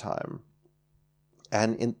game time.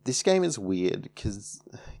 And this game is weird because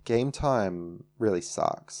game time really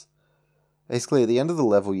sucks. Basically, at the end of the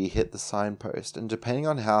level, you hit the signpost, and depending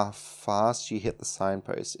on how fast you hit the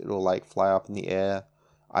signpost, it'll fly up in the air,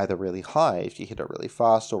 either really high if you hit it really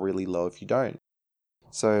fast, or really low if you don't.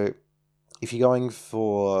 So if you're going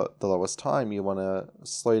for the lowest time, you want to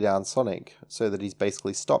slow down Sonic so that he's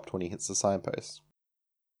basically stopped when he hits the signpost.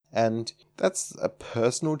 And that's a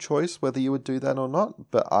personal choice whether you would do that or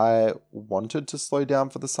not, but I wanted to slow down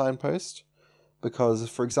for the signpost because,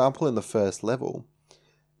 for example, in the first level,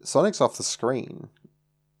 Sonic's off the screen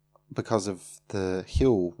because of the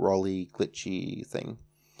hill rolly glitchy thing.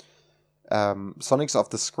 Sonic's off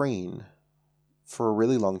the screen for a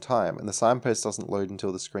really long time, and the signpost doesn't load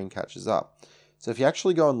until the screen catches up. So if you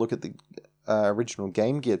actually go and look at the original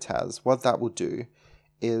Game Gear TAS, what that will do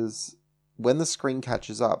is when the screen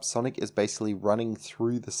catches up, Sonic is basically running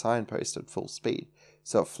through the signpost at full speed.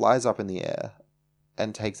 So it flies up in the air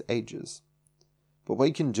and takes ages. But what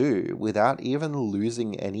you can do without even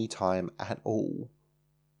losing any time at all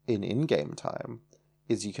in-game time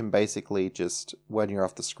is you can basically just, when you're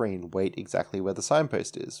off the screen, wait exactly where the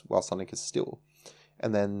signpost is while Sonic is still.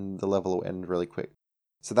 And then the level will end really quick.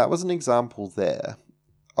 So that was an example there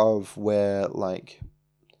of where,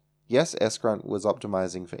 yes, S-Grunt was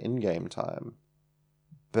optimizing for in-game time,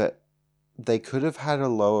 but they could have had a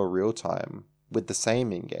lower real time with the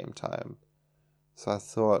same in-game time. So I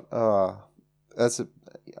thought,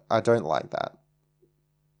 I don't like that.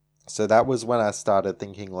 So that was when I started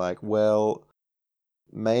thinking well,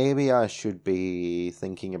 maybe I should be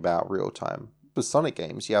thinking about real time. With Sonic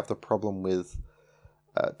games, you have the problem with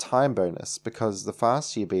time bonus, because the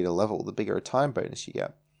faster you beat a level, the bigger a time bonus you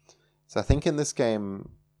get. So I think in this game,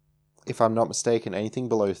 if I'm not mistaken, anything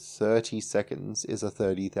below 30 seconds is a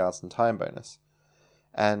 30,000 time bonus.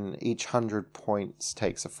 And each 100 points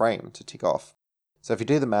takes a frame to tick off. So if you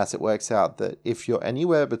do the maths, it works out that if you're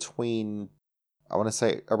anywhere between I want to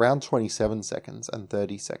say around 27 seconds and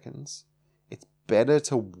 30 seconds, it's better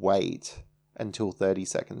to wait until 30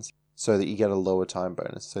 seconds so that you get a lower time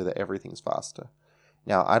bonus, so that everything's faster.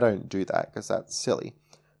 Now, I don't do that because that's silly,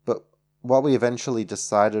 but what we eventually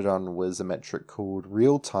decided on was a metric called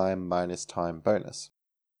real time minus time bonus,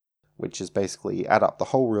 which is basically you add up the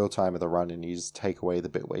whole real time of the run and you just take away the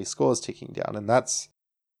bit where your score's ticking down. And that's,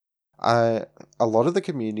 a lot of the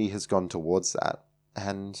community has gone towards that.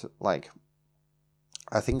 And like,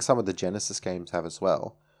 I think some of the Genesis games have as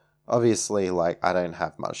well. Obviously, like, I don't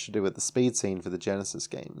have much to do with the speed scene for the Genesis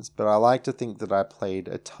games, but I like to think that I played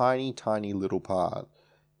a tiny, tiny little part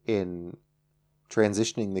in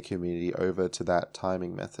transitioning the community over to that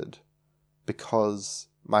timing method, because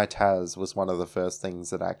my Taz was one of the first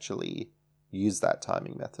things that actually used that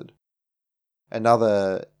timing method.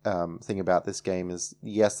 Another thing about this game is,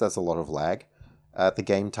 yes, there's a lot of lag. The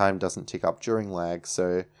game time doesn't tick up during lag,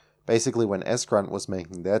 so basically when Escrunt was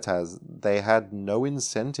making their Taz, they had no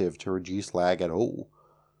incentive to reduce lag at all.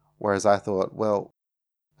 Whereas I thought, well,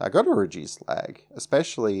 I got to reduce lag,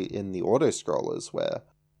 especially in the auto-scrollers where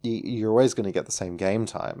you're always going to get the same game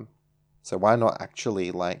time. So why not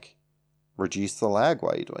actually, like, reduce the lag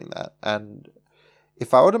while you're doing that? And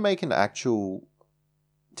if I were to make an actual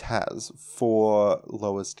Taz for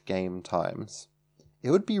lowest game times, it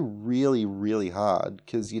would be really, really hard,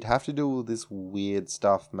 because you'd have to do all this weird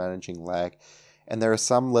stuff managing lag, and there are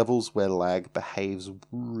some levels where lag behaves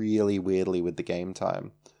really weirdly with the game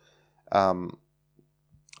time.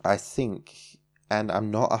 I think, and I'm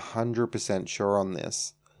not 100% sure on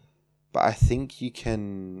this, but I think you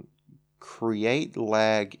can create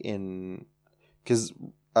lag in, because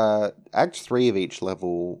Act 3 of each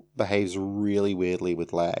level behaves really weirdly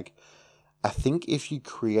with lag. I think if you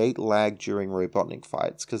create lag during Robotnik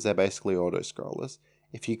fights, because they're basically auto-scrollers,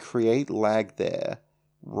 if you create lag there,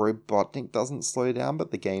 Robotnik doesn't slow down, but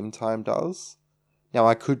the game time does. Now,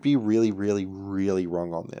 I could be really, really, really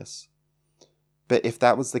wrong on this. But if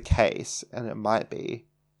that was the case, and it might be,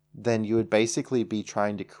 then you would basically be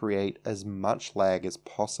trying to create as much lag as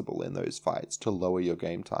possible in those fights to lower your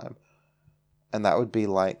game time. And that would be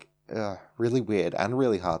like really weird and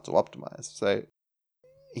really hard to optimize. So,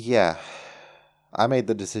 yeah, I made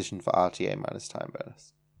the decision for RTA minus time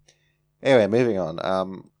bonus. Anyway, moving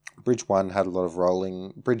on. Bridge 1 had a lot of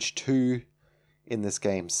rolling. Bridge 2 in this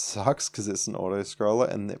game sucks because it's an auto-scroller,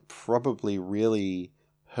 and it probably really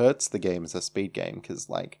hurts the game as a speed game, because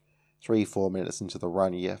like 3-4 minutes into the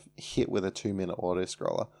run, you have hit with a 2-minute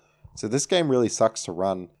auto-scroller. So this game really sucks to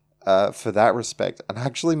run for that respect. And I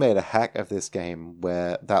actually made a hack of this game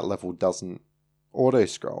where that level doesn't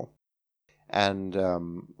auto-scroll. And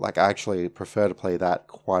like, I actually prefer to play that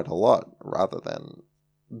quite a lot rather than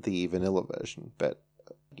the vanilla version. But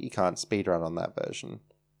you can't speedrun on that version.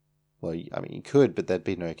 Well, I mean, you could, but there'd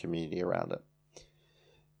be no community around it.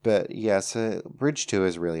 But yeah, so Bridge 2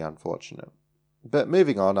 is really unfortunate. But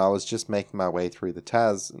moving on, I was just making my way through the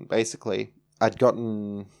Taz, and basically, I'd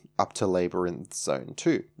gotten up to Labyrinth Zone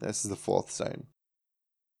 2. This is the 4th zone.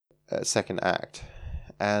 Second act.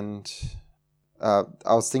 And I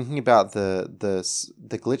was thinking about the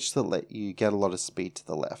glitch that let you get a lot of speed to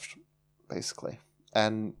the left, basically.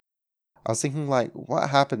 And I was thinking, like, what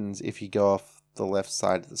happens if you go off the left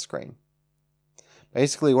side of the screen?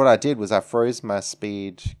 Basically, what I did was I froze my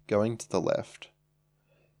speed going to the left.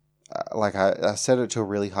 I set it to a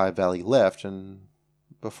really high value left, and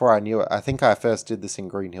before I knew it, I think I first did this in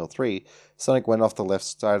Green Hill 3, Sonic went off the left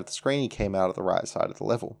side of the screen, he came out of the right side of the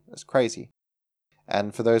level. It's crazy.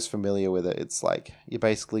 And for those familiar with it, it's like you're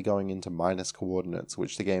basically going into minus coordinates,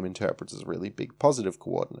 which the game interprets as really big positive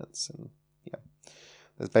coordinates. And yeah,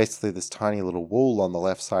 there's basically this tiny little wall on the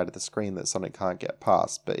left side of the screen that Sonic can't get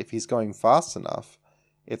past. But if he's going fast enough,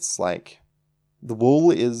 it's like the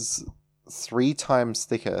wall is 3 times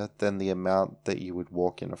thicker than the amount that you would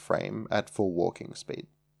walk in a frame at full walking speed.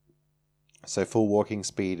 So full walking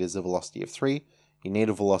speed is a velocity of 3. You need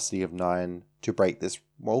a velocity of 9 to break this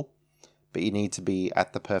wall, but you need to be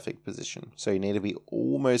at the perfect position. So you need to be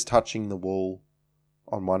almost touching the wall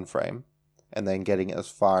on one frame, and then getting as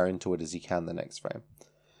far into it as you can the next frame.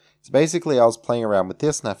 So basically, I was playing around with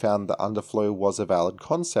this, and I found that underflow was a valid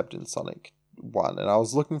concept in Sonic 1, and I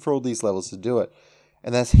was looking for all these levels to do it.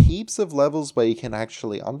 And there's heaps of levels where you can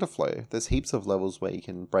actually underflow. There's heaps of levels where you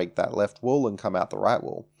can break that left wall and come out the right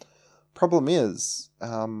wall. Problem is,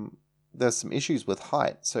 there's some issues with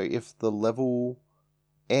height. So if the level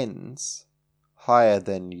ends higher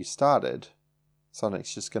than you started,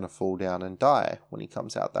 Sonic's just going to fall down and die when he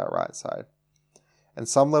comes out that right side. And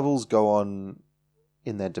some levels go on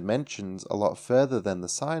in their dimensions a lot further than the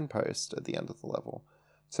signpost at the end of the level.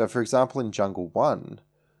 So for example, in Jungle 1,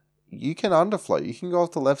 you can underflow. You can go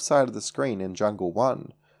off the left side of the screen in Jungle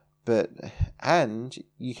 1, and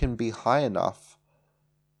you can be high enough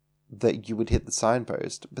that you would hit the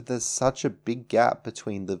signpost, but there's such a big gap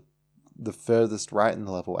between the furthest right in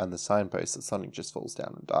the level and the signpost that Sonic just falls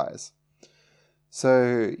down and dies.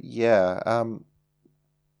 So, yeah,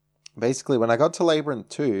 basically when I got to Labyrinth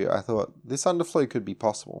 2, I thought this underflow could be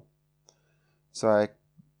possible. So I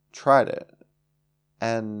tried it,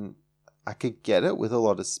 and I could get it with a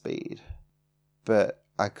lot of speed, but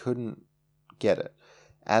I couldn't get it.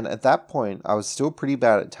 And at that point, I was still pretty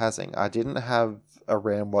bad at tazzing. I didn't have a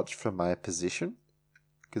RAM watch for my position,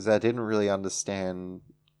 because I didn't really understand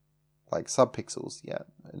subpixels yet.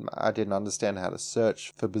 And I didn't understand how to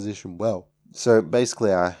search for position well. So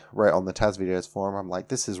basically I wrote on the Taz Videos forum, I'm like,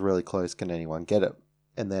 this is really close, can anyone get it?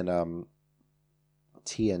 And then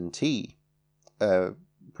TNT, a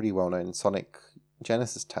pretty well-known Sonic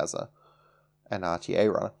Genesis Tazzer and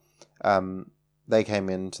RTA runner, they came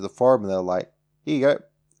into the forum and they were like, here you go.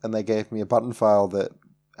 And they gave me a button file that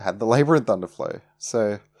had the Labyrinth underflow.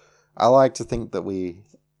 So I like to think that we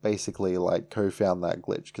basically co-found that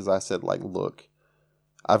glitch, because I said look,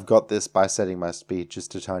 I've got this by setting my speed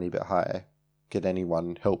just a tiny bit higher. Could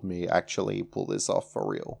anyone help me actually pull this off for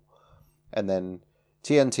real? And then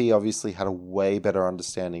TNT obviously had a way better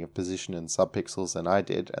understanding of position and subpixels than I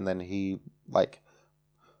did, and then he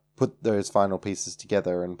put those final pieces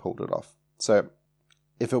together and pulled it off. So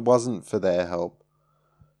if it wasn't for their help,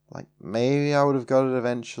 maybe I would have got it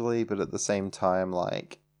eventually, but at the same time,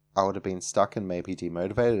 I would have been stuck and maybe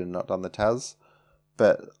demotivated and not done the Taz.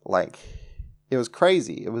 But it was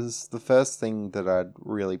crazy. It was the first thing that I'd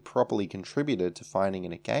really properly contributed to finding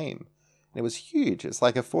in a game. And it was huge. It's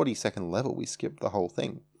like a 40-second level. We skipped the whole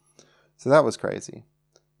thing. So that was crazy.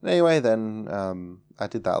 Anyway, then I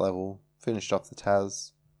did that level, finished off the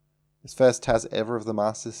Taz. This first Taz ever of the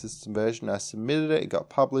Master System version. I submitted it, it got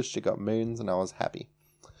published, it got moons, and I was happy.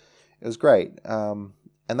 It was great. And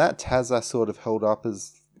that Taz I sort of held up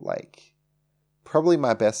as probably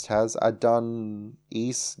my best Taz. I'd done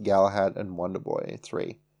Ys, Galahad, and Wonder Boy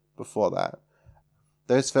 3 before that.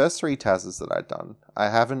 Those first 3 Tazes that I'd done, I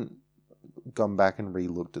haven't gone back and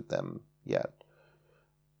re-looked at them yet.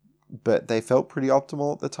 But they felt pretty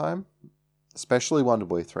optimal at the time, especially Wonder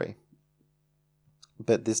Boy 3.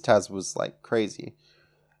 But this Taz was crazy.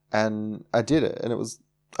 And I did it, and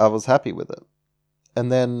I was happy with it.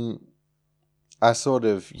 And then I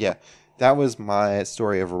that was my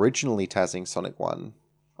story of originally tazzing Sonic 1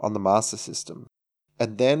 on the Master System.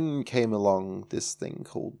 And then came along this thing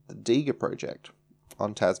called the Diga Project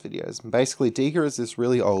on Taz Videos. And basically, Diga is this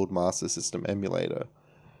really old Master System emulator,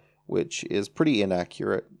 which is pretty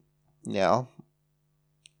inaccurate now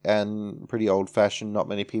and pretty old-fashioned. Not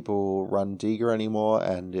many people run Diga anymore,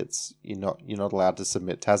 and you're not allowed to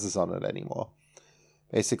submit Tazes on it anymore.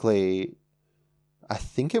 Basically, I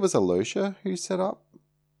think it was Alocia who set up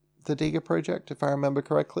the Diga Project, if I remember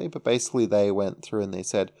correctly, but basically they went through and they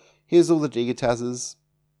said, here's all the Diga Tazes,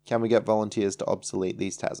 can we get volunteers to obsolete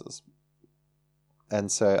these Tazes?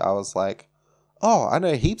 And so I was like, oh, I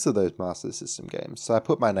know heaps of those Master System games. So I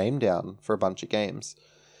put my name down for a bunch of games.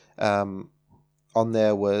 On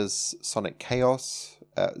there was Sonic Chaos,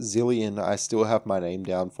 Zillion I still have my name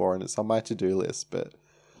down for, and it's on my to-do list, but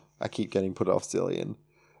I keep getting put off Zillion.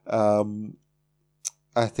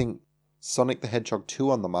 I think Sonic the Hedgehog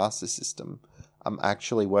 2 on the Master System, I'm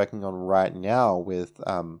actually working on right now with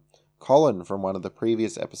Colin from one of the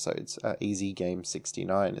previous episodes. Easy Game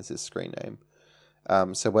 69 is his screen name.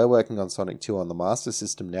 So we're working on Sonic 2 on the Master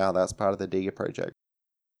System now. That's part of the Diga Project.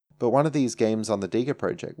 But one of these games on the Diga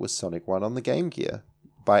Project was Sonic 1 on the Game Gear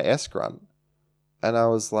by S-Grunt. And I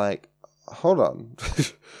was like, hold on.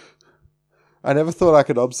 I never thought I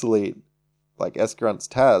could obsolete S-Grunt's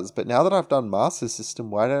Taz, but now that I've done Master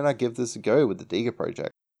System, why don't I give this a go with the Diga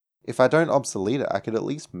Project? If I don't obsolete it, I could at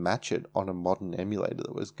least match it on a modern emulator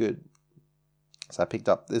that was good. So I picked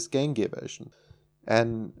up this Game Gear version.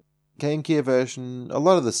 And Game Gear version, a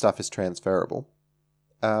lot of the stuff is transferable.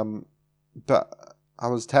 But I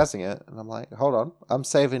was tazzing it, and I'm like, hold on, I'm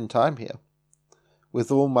saving time here.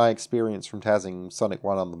 With all my experience from tazzing Sonic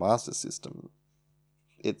 1 on the Master System,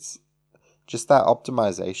 it's just that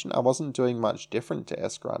optimization. I wasn't doing much different to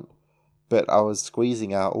S-Grunt, but I was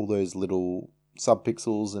squeezing out all those little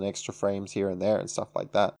subpixels and extra frames here and there and stuff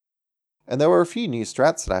like that. And there were a few new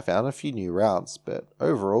strats that I found, a few new routes, but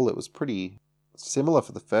overall it was pretty similar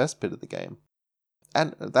for the first bit of the game.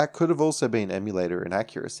 And that could have also been emulator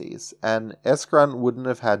inaccuracies, and S-Grunt wouldn't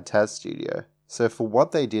have had Taz Studio, so for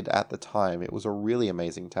what they did at the time, it was a really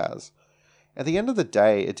amazing Taz. At the end of the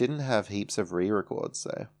day, it didn't have heaps of re-records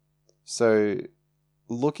though. So,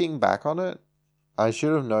 looking back on it, I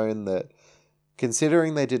should have known that,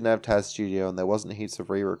 considering they didn't have Taz Studio and there wasn't heaps of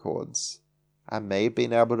re-records, I may have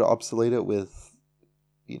been able to obsolete it with,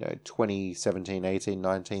 2017, 18,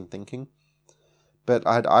 19 thinking. But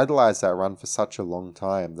I'd idolized that run for such a long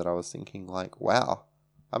time that I was thinking like, wow,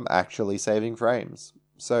 I'm actually saving frames.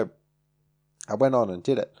 So I went on and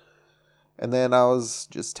did it. And then I was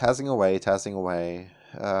just tazzing away.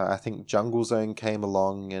 I think Jungle Zone came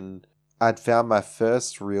along and I'd found my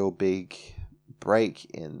first real big break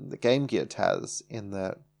in the Game Gear Taz, in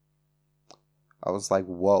that I was like,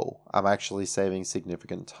 whoa, I'm actually saving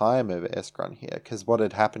significant time over S-Grunt here. Because what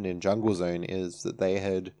had happened in Jungle Zone is that they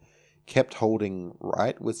had kept holding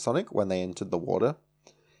right with Sonic when they entered the water.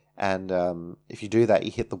 And if you do that,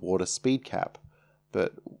 you hit the water speed cap.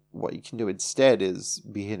 But what you can do instead is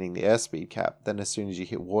be hitting the airspeed cap. Then as soon as you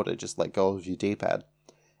hit water, just let go of your D-pad.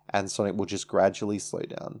 And Sonic will just gradually slow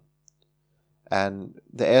down. And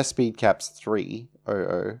the airspeed cap's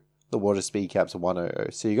 300, the water speed cap's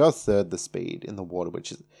 100. So you go a third the speed in the water,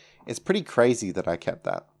 which is, it's pretty crazy that I kept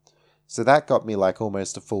that. So that got me like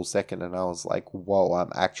almost a full second, and I was like, whoa,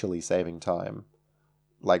 I'm actually saving time.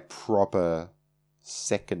 Like proper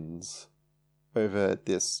seconds over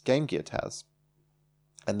this Game Gear Taz.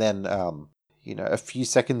 And then, a few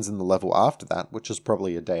seconds in the level after that, which was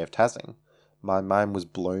probably a day of Tazzing, my mind was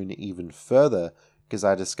blown even further because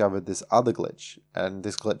I discovered this other glitch. And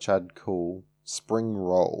this glitch I'd call Spring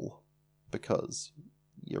Roll, because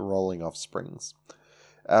you're rolling off springs.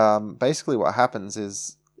 Basically what happens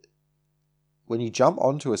is, when you jump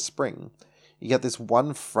onto a spring, you get this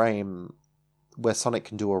one frame where Sonic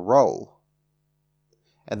can do a roll.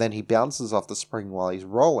 And then he bounces off the spring while he's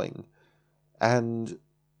rolling. And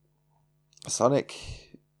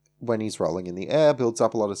Sonic, when he's rolling in the air, builds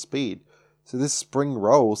up a lot of speed. So this spring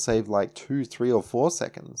roll saved like 2, 3, or 4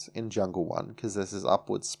 seconds in Jungle 1, because there's this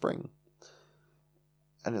upward spring.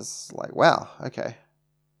 And it's like, wow, okay,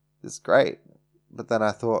 this is great. But then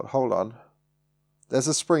I thought, hold on, there's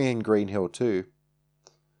a spring in Green Hill too.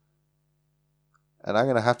 And I'm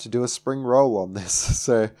going to have to do a spring roll on this.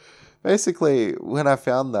 So basically, when I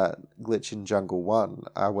found that glitch in Jungle 1,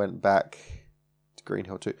 I went back to Green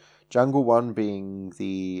Hill 2. Jungle 1 being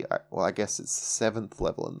I guess it's the 7th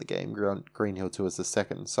level in the game. Green Hill 2 is the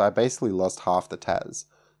 2nd. So I basically lost half the Taz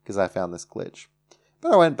because I found this glitch.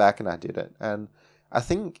 But I went back and I did it. And I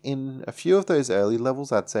think in a few of those early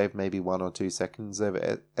levels, I'd save maybe 1 or 2 seconds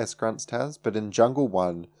over S-Grunt's Taz. But in Jungle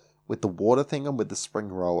 1, with the water thing and with the spring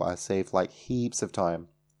roll, I saved like heaps of time.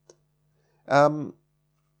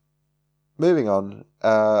 Moving on.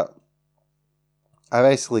 I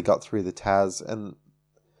basically got through the Taz, and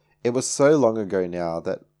it was so long ago now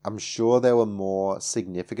that I'm sure there were more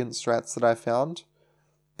significant strats that I found,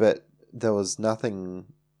 but there was nothing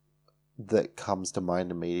that comes to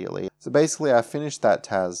mind immediately. So basically, I finished that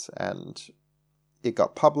Taz, and it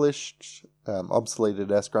got published,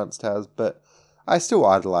 obsoleted S-Grunt's Taz, but I still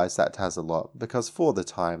idolized that Taz a lot, because for the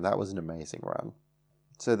time, that was an amazing run.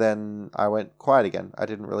 So then I went quiet again. I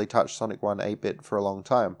didn't really touch Sonic 1 8-bit for a long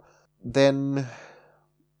time. Then,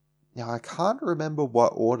 I can't remember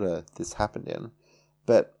what order this happened in,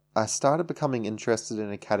 but I started becoming interested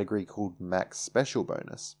in a category called Max Special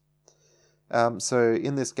Bonus. So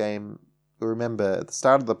in this game, remember at the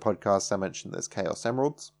start of the podcast I mentioned there's Chaos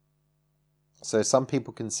Emeralds. So some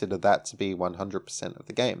people consider that to be 100% of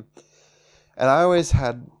the game. And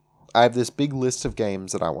I have this big list of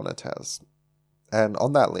games that I want to test. And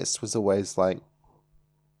on that list was always like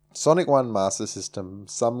Sonic 1 Master System,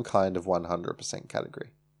 some kind of 100% category.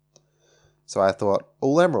 So I thought,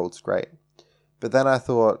 all emeralds, great. But then I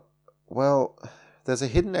thought, well, there's a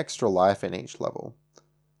hidden extra life in each level.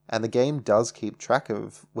 And the game does keep track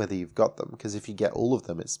of whether you've got them, because if you get all of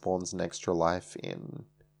them, it spawns an extra life in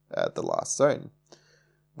the last zone,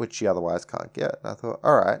 which you otherwise can't get. And I thought,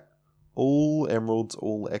 alright, all emeralds,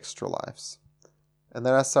 all extra lives. And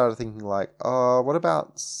then I started thinking like, oh, what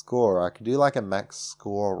about score? I could do like a max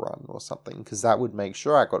score run or something, because that would make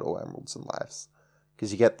sure I got all emeralds and lives.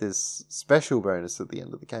 Because you get this special bonus at the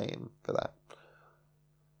end of the game for that.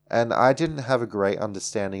 And I didn't have a great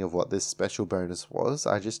understanding of what this special bonus was.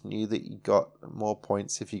 I just knew that you got more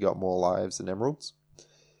points if you got more lives and emeralds.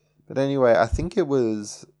 But anyway, I think it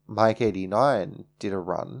was Mike89 did a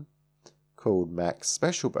run called Max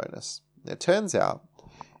Special Bonus. It turns out,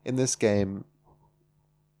 in this game,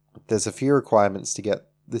 there's a few requirements to get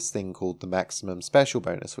this thing called the Maximum Special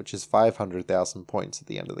Bonus, which is 500,000 points at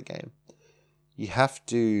the end of the game. You have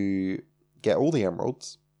to get all the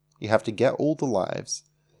emeralds, you have to get all the lives,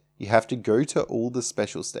 you have to go to all the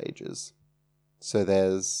special stages, So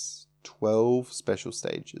there's 12 special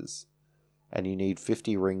stages, and you need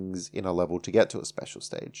 50 rings in a level to get to a special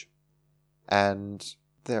stage. And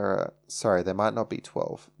there might not be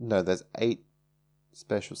 12. No, there's 8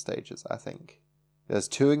 special stages, I think. There's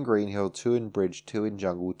 2 in Green Hill, 2 in Bridge, 2 in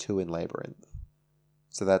Jungle, 2 in Labyrinth.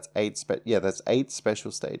 So that's 8 that's 8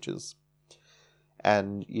 special stages.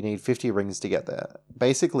 And you need 50 rings to get there.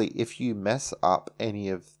 Basically, if you mess up any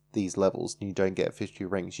of these levels and you don't get 50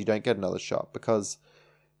 rings, you don't get another shot, because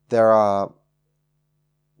there are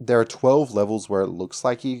 12 levels where it looks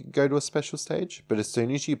like you go to a special stage, but as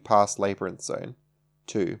soon as you pass Labyrinth Zone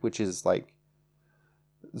 2, which is like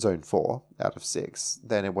Zone 4 out of 6,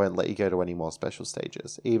 then it won't let you go to any more special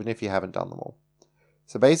stages, even if you haven't done them all.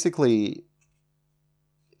 So basically,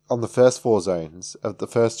 on the first 4 zones, of the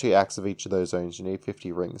first 2 acts of each of those zones, you need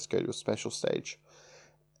 50 rings to go to a special stage.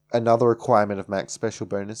 Another requirement of max special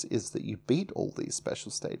bonus is that you beat all these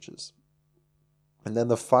special stages. And then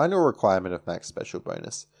the final requirement of max special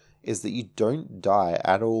bonus is that you don't die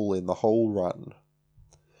at all in the whole run.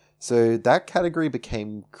 So that category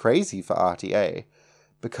became crazy for RTA,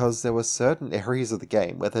 because there were certain areas of the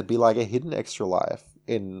game where there'd be like a hidden extra life.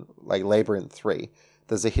 In like Labyrinth 3,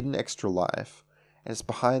 there's a hidden extra life, and it's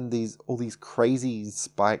behind all these crazy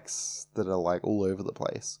spikes that are like all over the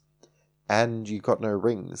place. And you got no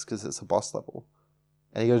rings because it's a boss level.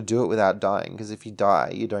 And you got to do it without dying, because if you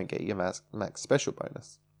die, you don't get your max special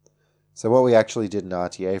bonus. So what we actually did in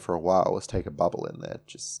RTA for a while was take a bubble in there,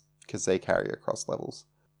 just because they carry across levels.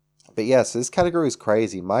 But yeah, so this category is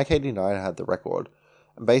crazy. Mike89 had the record.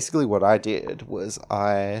 And basically what I did was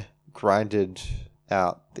I grinded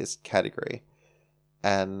out this category.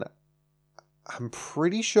 And I'm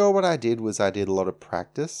pretty sure what I did was I did a lot of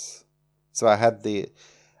practice. So I had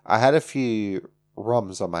a few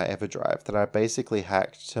ROMs on my EverDrive that I basically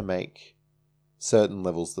hacked to make certain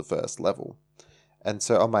levels the first level. And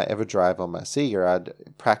so on my EverDrive on my Sega,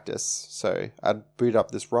 I'd practice. So I'd boot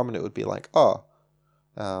up this ROM and it would be like,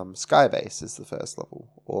 Skybase is the first level,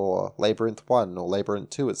 or Labyrinth 1 or Labyrinth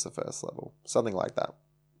 2 is the first level, something like that.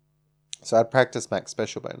 So I'd practice max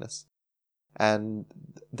special bonus. And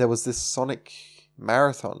there was this Sonic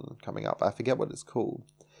Marathon coming up. I forget what it's called.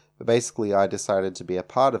 But basically, I decided to be a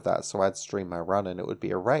part of that, so I'd stream my run, and it would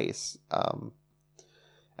be a race.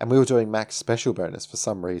 And we were doing max special bonus for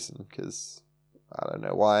some reason, because I don't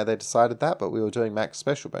know why they decided that, but we were doing max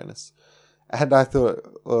special bonus. And I thought,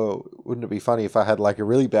 wouldn't it be funny if I had like a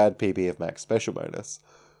really bad PB of max special bonus?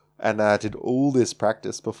 And I did all this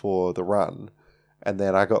practice before the run, and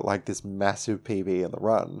then I got like this massive PB in the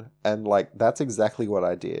run, and like that's exactly what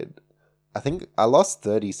I did. I think I lost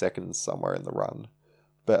 30 seconds somewhere in the run.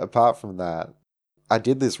 But apart from that, I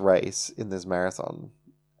did this race in this marathon,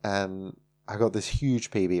 and I got this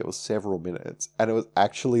huge PB. It was several minutes, and it was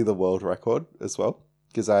actually the world record as well,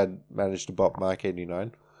 because I had managed to bop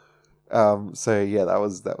Mike89. So yeah, that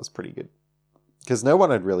was pretty good, because no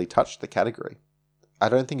one had really touched the category. I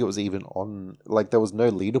don't think it was even on, like, there was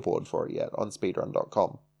no leaderboard for it yet on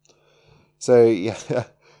speedrun.com. So yeah,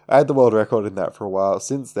 I had the world record in that for a while.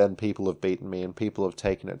 Since then, people have beaten me, and people have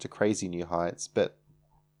taken it to crazy new heights, but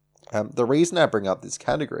the reason I bring up this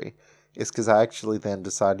category is because I actually then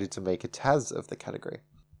decided to make a TAS of the category.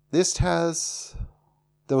 This TAS,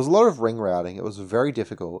 there was a lot of ring routing. It was very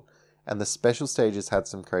difficult, and the special stages had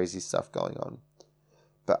some crazy stuff going on.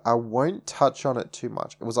 But I won't touch on it too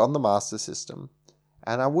much. It was on the Master System,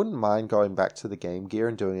 and I wouldn't mind going back to the Game Gear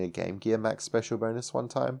and doing a Game Gear max special bonus one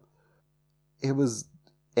time. It was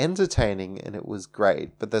entertaining and it was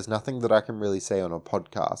great, but there's nothing that I can really say on a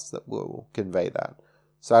podcast that will convey that.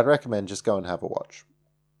 So I'd recommend just go and have a watch.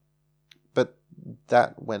 But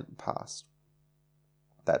that went past.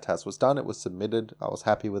 That task was done. It was submitted. I was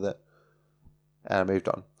happy with it. And I moved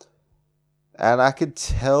on. And I could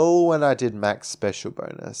tell when I did max special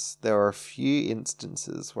bonus, there were a few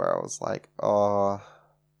instances where I was like,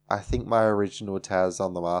 I think my original TAS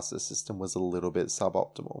on the Master System was a little bit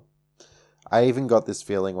suboptimal. I even got this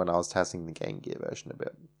feeling when I was TASing the Game Gear version a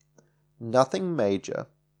bit. Nothing major,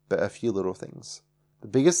 but a few little things. The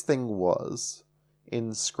biggest thing was,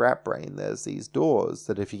 in Scrap Brain, there's these doors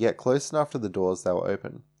that if you get close enough to the doors, they'll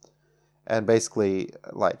open. And basically,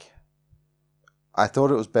 like, I thought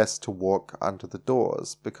it was best to walk under the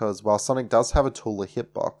doors, because while Sonic does have a taller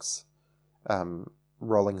hitbox,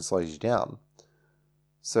 rolling slows you down.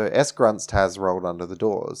 So S-Grunt's TAS rolled under the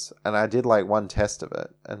doors, and I did like one test of it,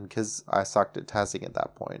 and because I sucked at TASing at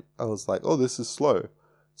that point, I was like, oh, this is slow.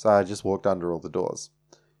 So I just walked under all the doors.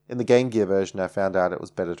 In the Game Gear version, I found out it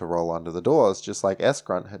was better to roll under the doors, just like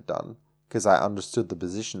S-Grunt had done, because I understood the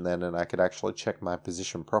position then and I could actually check my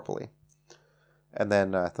position properly. And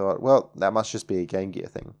then I thought, well, that must just be a Game Gear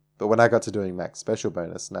thing. But when I got to doing Max Special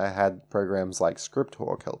Bonus and I had programs like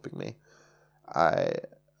ScriptHawk helping me, I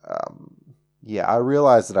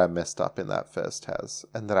realized that I messed up in that first TAS,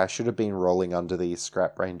 and that I should have been rolling under these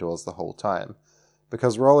scrap brain doors the whole time,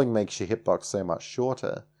 because rolling makes your hitbox so much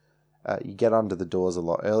shorter. You get under the doors a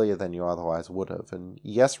lot earlier than you otherwise would have, and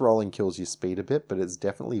yes, rolling kills your speed a bit, but it's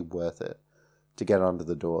definitely worth it to get under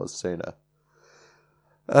the doors sooner.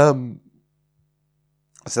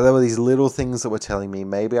 So there were these little things that were telling me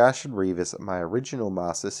maybe I should revisit my original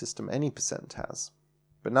Master System any % TAS.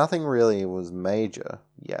 But nothing really was major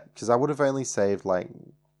yet, because I would have only saved like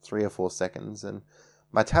 3 or 4 seconds, and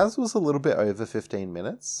my TAS was a little bit over 15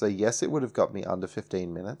 minutes, so yes, it would have got me under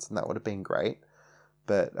 15 minutes, and that would have been great.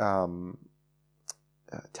 But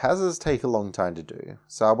TASs take a long time to do,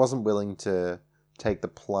 so I wasn't willing to take the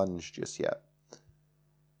plunge just yet.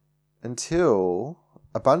 Until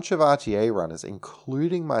a bunch of RTA runners,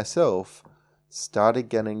 including myself, started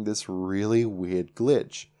getting this really weird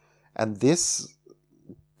glitch. And this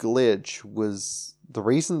glitch was the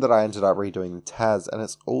reason that I ended up redoing the TAS, and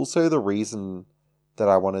it's also the reason that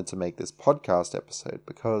I wanted to make this podcast episode,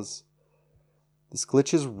 because this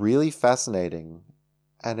glitch is really fascinating,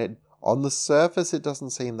 and on the surface it doesn't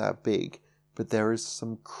seem that big, but there is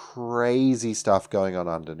some crazy stuff going on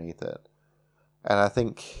underneath it. And I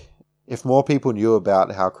think if more people knew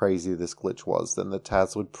about how crazy this glitch was, then the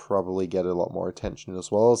TAS would probably get a lot more attention,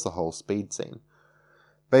 as well as the whole speed scene.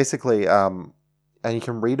 Basically, and you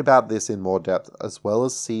can read about this in more depth, as well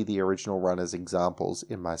as see the original runner's examples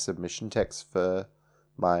in my submission text for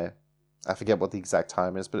my, I forget what the exact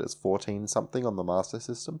time is, but it's 14 something on the Master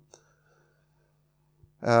System.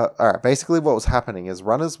 Alright, basically what was happening is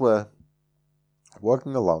runners were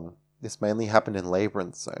walking along. This mainly happened in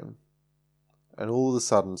Labyrinth Zone. And all of a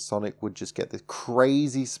sudden, Sonic would just get this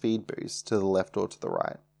crazy speed boost to the left or to the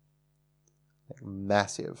right. Like,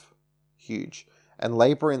 massive. Huge. And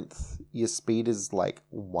Labyrinth, your speed is like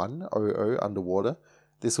 100 underwater.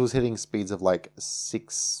 This was hitting speeds of like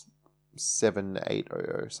 6, 7,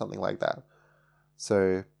 800, something like that.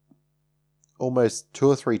 So, almost 2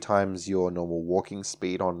 or 3 times your normal walking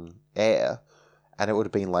speed on air. And it would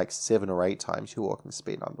have been like 7 or 8 times your walking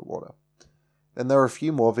speed underwater. Then there are a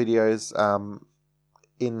few more videos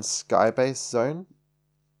in Skybase Zone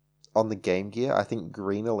on the Game Gear. I think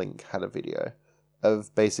Greenerlink had a video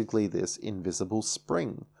of basically this invisible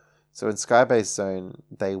spring. So in Skybase Zone,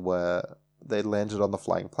 they landed on the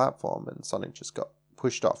flying platform, and Sonic just got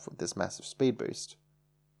pushed off with this massive speed boost.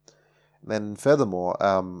 And then furthermore,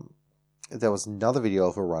 there was another video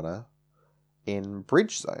of a runner in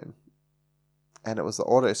Bridge Zone, and it was the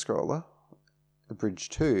auto-scroller, Bridge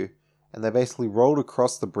 2, and they basically rolled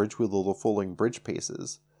across the bridge with all the falling bridge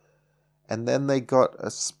pieces. And then they got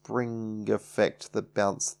a spring effect that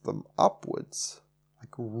bounced them upwards. Like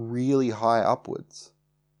really high upwards.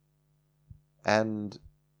 And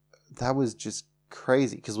that was just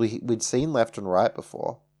crazy. Because we'd seen left and right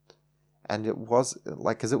before. And it was,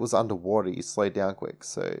 like, because it was underwater, you slowed down quick.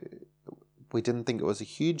 So we didn't think it was a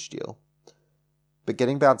huge deal. But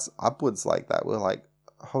getting bounced upwards like that, we're like,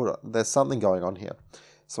 hold on, there's something going on here.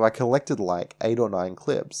 So I collected like 8 or 9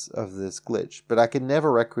 clips of this glitch, but I could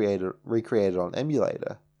never recreate it on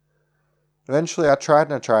emulator. Eventually I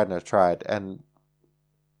tried, and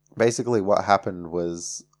basically what happened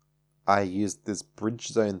was I used this Bridge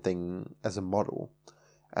Zone thing as a model,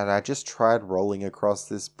 and I just tried rolling across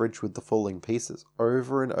this bridge with the falling pieces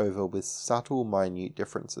over and over with subtle, minute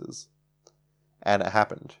differences. And it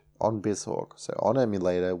happened on BizHawk, so on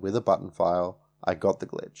emulator with a button file, I got the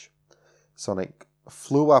glitch. Sonic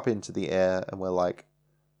flew up into the air, and we're like,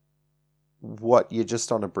 what, you're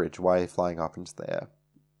just on a bridge, why are you flying up into the air?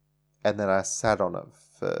 And then I sat on it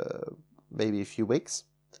for maybe a few weeks,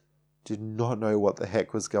 did not know what the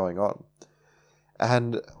heck was going on.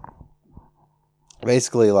 And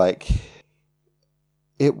basically, like,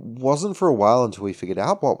 it wasn't for a while until we figured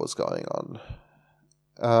out what was going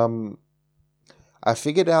on. I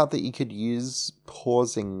figured out that you could use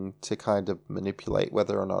pausing to kind of manipulate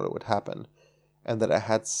whether or not it would happen, and that it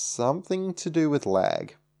had something to do with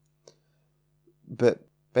lag. But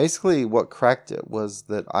basically what cracked it was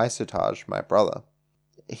that Isotage, my brother,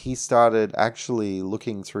 he started actually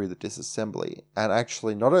looking through the disassembly, and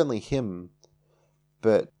actually not only him,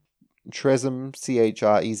 but Trezm,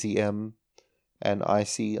 CHREZM, and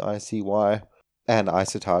ICY, and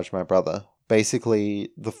Isotage, my brother. Basically,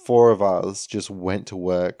 the 4 of us just went to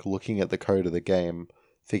work looking at the code of the game,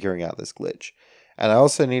 figuring out this glitch. And I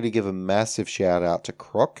also need to give a massive shout out to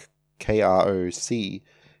Kroc, KROC,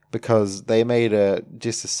 because they made a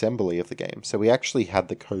disassembly of the game. So we actually had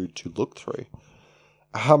the code to look through.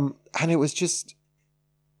 And it was just...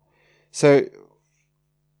 So,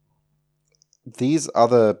 these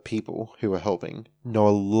other people who were helping know a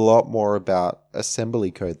lot more about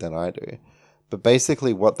assembly code than I do. But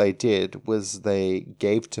basically what they did was they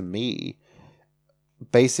gave to me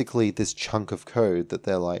basically this chunk of code that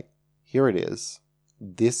they're like, here it is.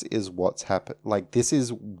 This is what's happened. Like, this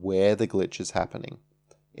is where the glitch is happening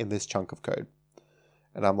in this chunk of code.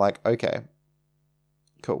 And I'm like, okay,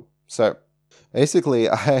 cool. So basically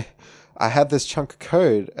I had this chunk of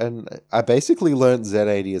code and I basically learned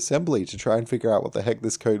Z80 assembly to try and figure out what the heck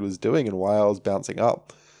this code was doing and why I was bouncing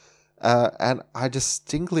up. And I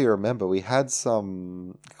distinctly remember we had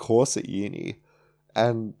some course at uni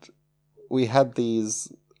and we had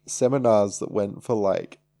these seminars that went for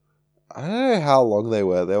like, I don't know how long they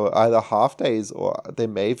were. They were either half days or they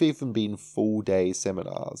may have even been full day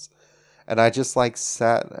seminars. And I just like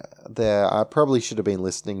sat there. I probably should have been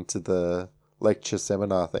listening to the lecture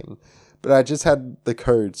seminar thing, but I just had the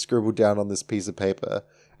code scribbled down on this piece of paper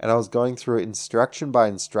and I was going through it instruction by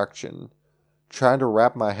instruction, trying to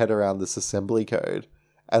wrap my head around this assembly code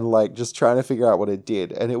and like just trying to figure out what it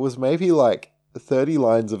did. And it was maybe like 30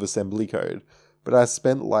 lines of assembly code, but I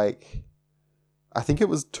spent like, I think it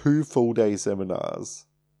was 2 full day seminars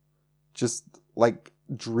just like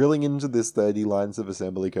drilling into this 30 lines of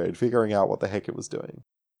assembly code, figuring out what the heck it was doing.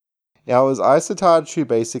 Now, it was Isotage who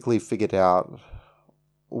basically figured out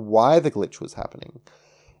why the glitch was happening.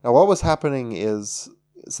 Now, what was happening is,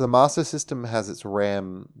 so the Master System has its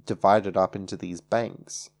RAM divided up into these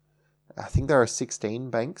banks. I think there are 16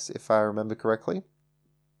 banks, if I remember correctly.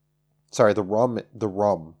 Sorry, the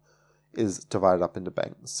ROM is divided up into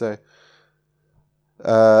banks. So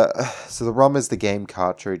the ROM is the game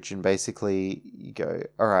cartridge, and basically you go,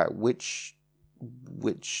 all right, which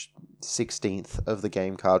 16th of the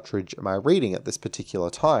game cartridge am I reading at this particular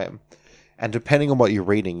time? And depending on what you're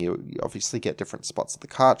reading, you obviously get different spots of the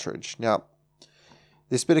cartridge. Now,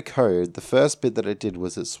 this bit of code, the first bit that it did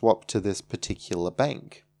was it swapped to this particular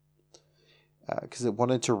bank. Because it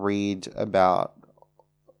wanted to read about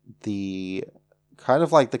the kind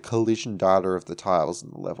of like the collision data of the tiles in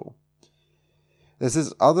the level. There's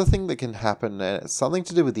this other thing that can happen, and it's something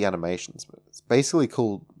to do with the animations, but it's basically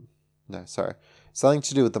called... something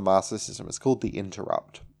to do with the Master System. It's called the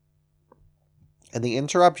interrupt. And the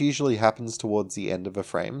interrupt usually happens towards the end of a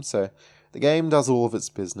frame, so the game does all of its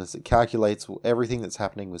business. It calculates everything that's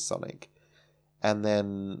happening with Sonic. And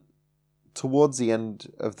then towards the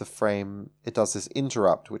end of the frame, it does this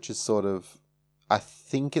interrupt, which is sort of... I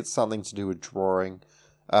think it's something to do with drawing.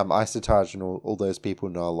 Isotage and all those people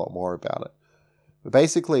know a lot more about it. But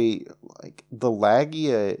basically, like, the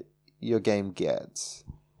laggier your game gets,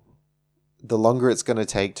 the longer it's going to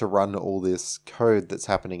take to run all this code that's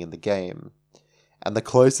happening in the game. And the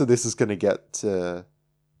closer this is going to get to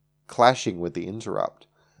clashing with the interrupt.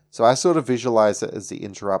 So I sort of visualize it as the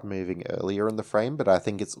interrupt moving earlier in the frame, but I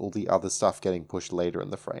think it's all the other stuff getting pushed later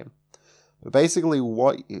in the frame. But basically,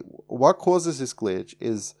 what causes this glitch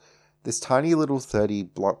is this tiny little 30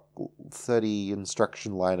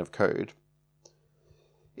 instruction line of code.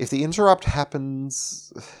 If the interrupt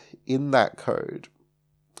happens in that code,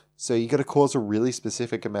 so you got to cause a really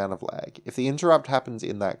specific amount of lag. If the interrupt happens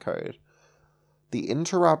in that code, the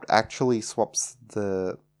interrupt actually swaps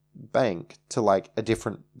the bank to like a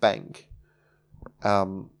different bank.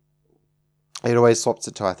 It always swaps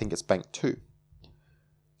it to, I think it's bank 2.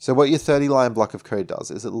 So what your 30-line block of code does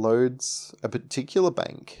is it loads a particular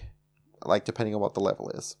bank, like depending on what the level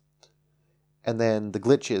is. And then the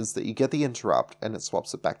glitch is that you get the interrupt and it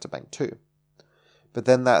swaps it back to bank 2. But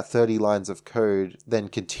then that 30 lines of code then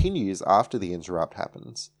continues after the interrupt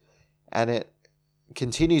happens. And it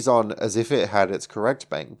continues on as if it had its correct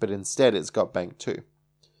bank, but instead it's got bank 2.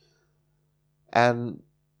 And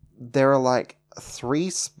there are like 3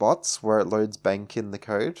 spots where it loads bank in the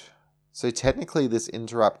code. So technically this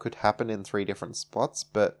interrupt could happen in 3 different spots,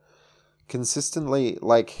 but consistently,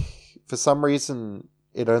 like, for some reason,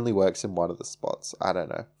 it only works in one of the spots. I don't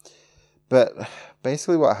know. But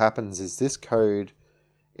basically what happens is this code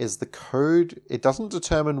is the code, it doesn't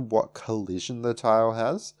determine what collision the tile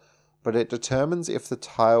has, but it determines if the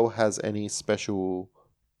tile has any special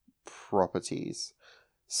properties.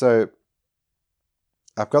 So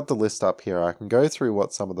I've got the list up here. I can go through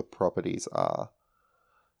what some of the properties are.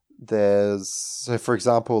 So for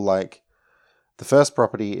example, like, the first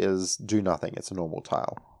property is do nothing. It's a normal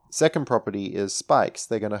tile. Second property is spikes.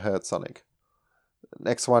 They're going to hurt Sonic.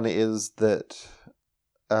 Next one is that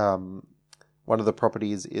one of the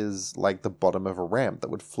properties is like the bottom of a ramp that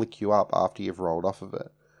would flick you up after you've rolled off of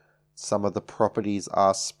it. some of the properties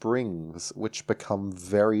are springs, which become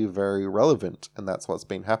very, very relevant, and that's what's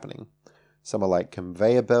been happening. Some are like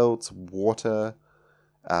conveyor belts, water,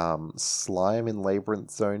 slime in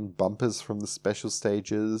Labyrinth Zone, bumpers from the special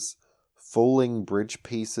stages, falling bridge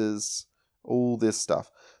pieces, all this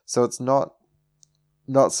stuff. So it's not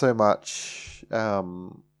so much...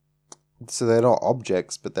 so they're not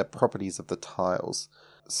objects, but they're properties of the tiles.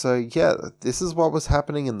 So yeah, this is what was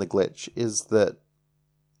happening in the glitch, is that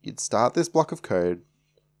you'd start this block of code,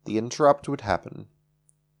 the interrupt would happen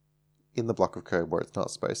in the block of code where it's not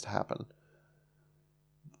supposed to happen.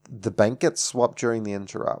 The bank gets swapped during the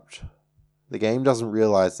interrupt. The game doesn't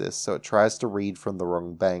realize this, so it tries to read from the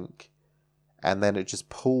wrong bank, and then it just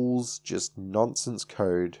pulls just nonsense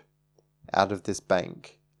code out of this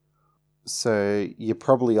bank. So you're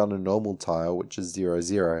probably on a normal tile, which is 0,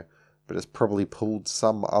 0, but it's probably pulled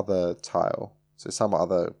some other tile, so some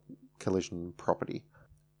other collision property.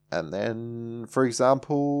 And then, for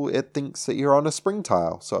example, it thinks that you're on a spring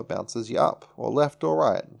tile, so it bounces you up, or left or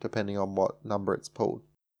right, depending on what number it's pulled.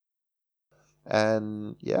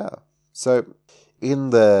 And yeah, so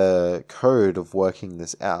in the code of working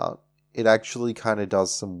this out, it actually kind of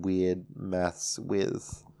does some weird maths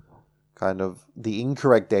with kind of the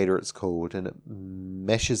incorrect data it's called, and it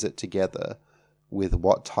meshes it together with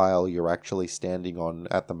what tile you're actually standing on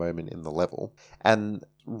at the moment in the level. And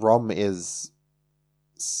ROM is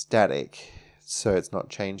static, so it's not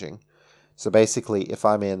changing. So basically, if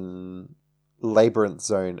I'm in Labyrinth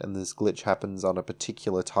Zone and this glitch happens on a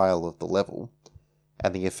particular tile of the level,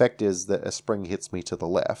 and the effect is that a spring hits me to the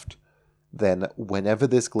left, then whenever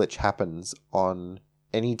this glitch happens on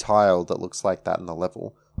any tile that looks like that in the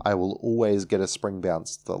level, I will always get a spring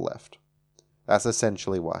bounce to the left. That's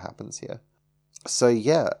essentially what happens here. So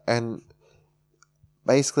yeah, and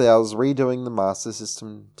basically I was redoing the Master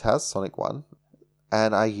System TAS Sonic 1,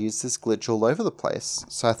 and I used this glitch all over the place.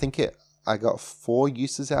 So I think I got 4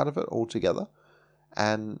 uses out of it altogether.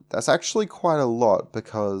 And that's actually quite a lot,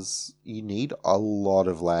 because you need a lot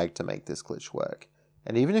of lag to make this glitch work.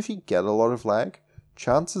 And even if you get a lot of lag,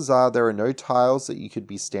 chances are there are no tiles that you could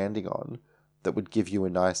be standing on that would give you a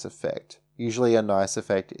nice effect. Usually a nice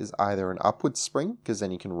effect is either an upward spring, because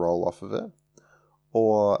then you can roll off of it,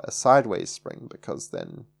 or a sideways spring, because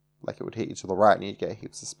then like it would hit you to the right and you'd get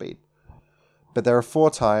heaps of speed. But there are 4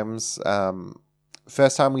 times.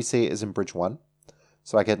 First time we see it is in Bridge 1.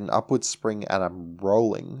 So I get an upward spring and I'm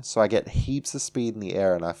rolling. So I get heaps of speed in the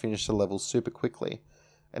air and I finish the level super quickly.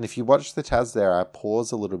 And if you watch the TAS there, I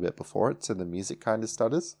pause a little bit before it, so the music kind of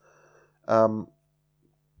stutters. Then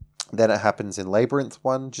it happens in Labyrinth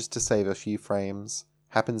 1 just to save a few frames.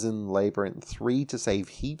 Happens in Labyrinth 3 to save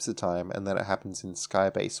heaps of time. And then it happens in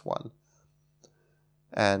Skybase 1.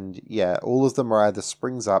 And yeah, all of them are either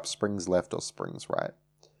springs up, springs left, or springs right.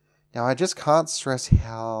 Now, I just can't stress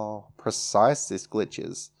how precise this glitch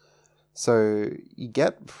is. So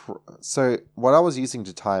what I was using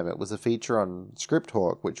to time it was a feature on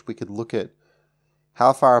Scripthawk, which we could look at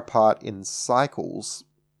how far apart in cycles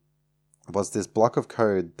was this block of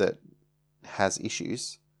code that has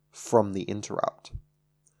issues from the interrupt.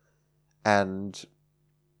 And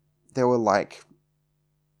there were like,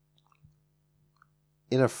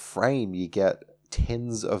 in a frame, you get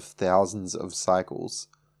tens of thousands of cycles.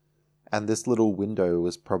 And this little window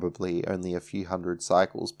was probably only a few hundred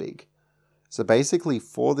cycles big. So basically,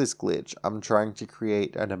 for this glitch, I'm trying to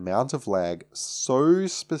create an amount of lag so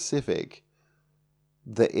specific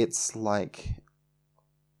that it's like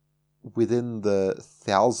within the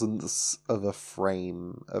thousandths of a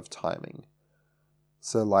frame of timing.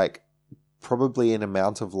 So like probably an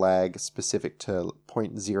amount of lag specific to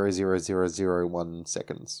 0.00001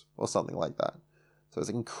 seconds or something like that. So it's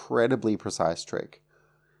an incredibly precise trick.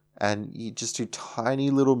 And you just do tiny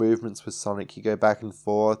little movements with Sonic. You go back and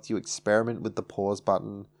forth. You experiment with the pause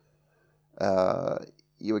button.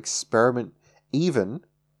 You experiment even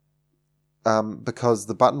because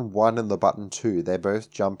the button 1 and the button 2, they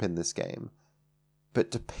both jump in this game.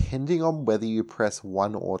 But depending on whether you press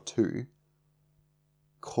 1 or 2,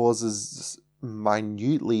 causes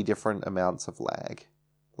minutely different amounts of lag,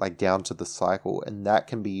 like down to the cycle, and that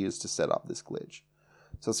can be used to set up this glitch.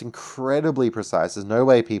 So it's incredibly precise. There's no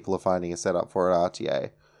way people are finding a setup for an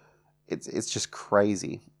RTA. It's just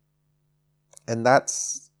crazy. And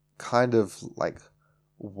that's kind of like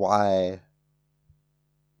why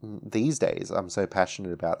these days I'm so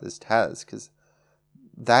passionate about this TAS, because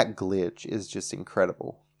that glitch is just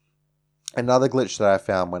incredible. Another glitch that I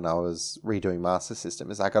found when I was redoing Master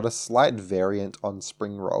System is I got a slight variant on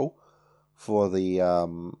Spring Roll for the...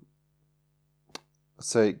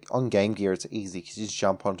 So on Game Gear, it's easy because you just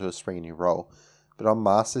jump onto a spring and you roll. But on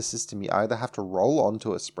Master System, you either have to roll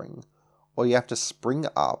onto a spring, or you have to spring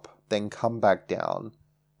up, then come back down.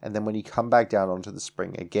 And then when you come back down onto the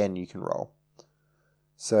spring, again, you can roll.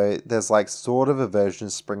 So there's like sort of a version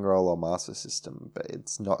of spring roll on Master System, but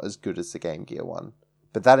it's not as good as the Game Gear one.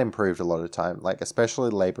 But that improved a lot of time, like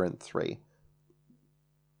especially Labyrinth 3.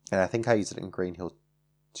 And I think I used it in Green Hill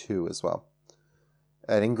 2 as well.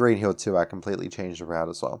 And in Green Hill 2, I completely changed the route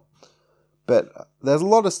as well. But there's a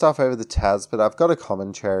lot of stuff over the TAS, but I've got a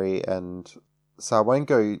commentary, and so I won't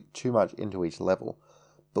go too much into each level.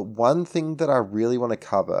 But one thing that I really want to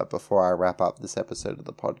cover before I wrap up this episode of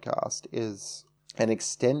the podcast is an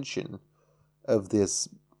extension of this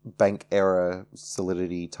bank error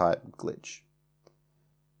solidity type glitch.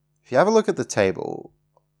 If you have a look at the table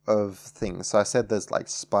of things, so I said there's like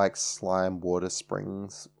spikes, slime, water,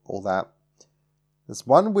 springs, all that. There's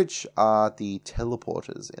one which are the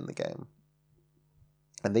teleporters in the game.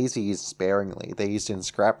 And these are used sparingly. They're used in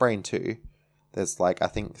Scrap Brain 2. There's like, I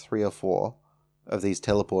think 3 or 4 of these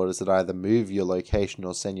teleporters that either move your location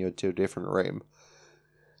or send you to a different room.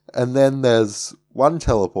 And then there's one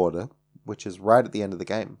teleporter, which is right at the end of the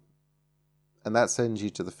game. And that sends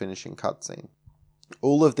you to the finishing cutscene.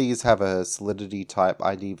 All of these have a solidity type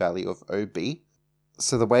ID value of OB.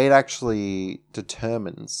 So the way it actually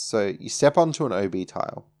determines, so you step onto an OB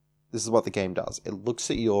tile. This is what the game does. It looks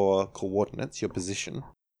at your coordinates, your position.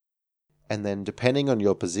 And then depending on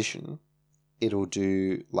your position, it'll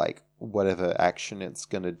do like whatever action it's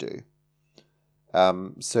going to do.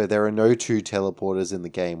 So there are no 2 teleporters in the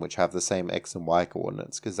game which have the same X and Y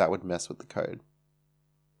coordinates, because that would mess with the code.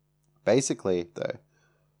 Basically, though,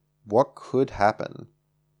 what could happen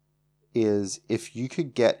is if you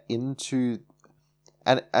could get into...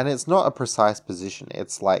 And it's not a precise position.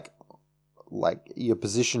 It's like your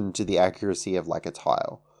position to the accuracy of like a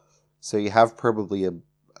tile. So you have probably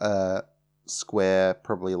a square,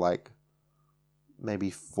 probably like maybe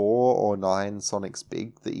 4 or 9 Sonics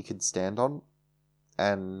big that you could stand on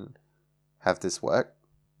and have this work.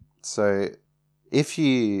 So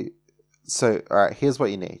alright, here's what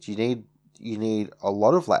you need. You need a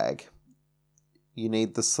lot of lag. You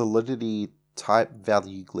need the solidity type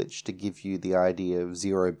value glitch to give you the idea of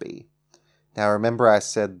 0B. Now remember I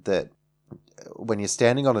said that when you're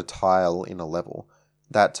standing on a tile in a level,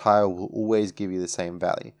 that tile will always give you the same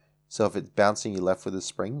value. So if it's bouncing you left with a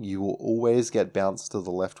spring, you will always get bounced to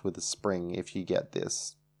the left with a spring if you get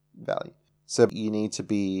this value. So you need to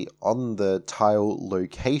be on the tile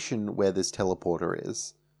location where this teleporter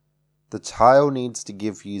is. The tile needs to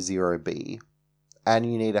give you 0B, and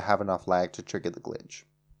you need to have enough lag to trigger the glitch.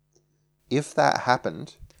 If that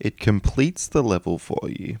happened, it completes the level for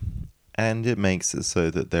you, and it makes it so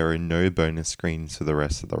that there are no bonus screens for the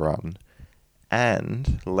rest of the run.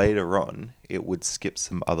 And later on, it would skip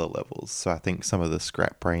some other levels. So I think some of the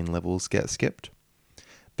Scrap Brain levels get skipped.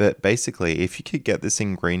 But basically, if you could get this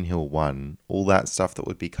in Green Hill 1, all that stuff that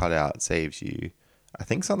would be cut out saves you, I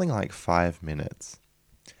think, something like 5 minutes.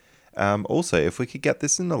 Also, if we could get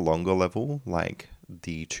this in a longer level, like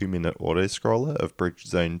the 2-minute auto-scroller of Bridge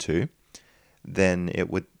Zone 2, then it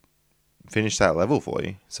would finish that level for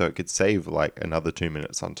you. So it could save like another 2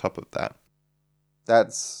 minutes on top of that.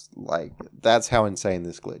 That's how insane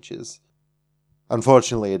this glitch is.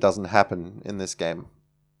 Unfortunately, it doesn't happen in this game.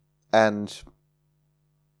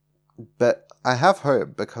 But I have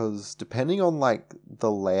hope, because depending on like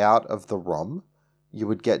the layout of the ROM, you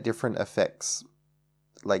would get different effects.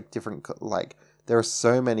 There are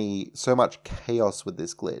so much chaos with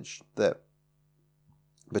this glitch that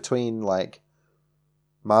between like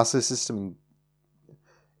Master System,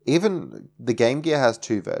 even the Game Gear has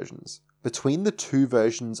 2 versions. Between the 2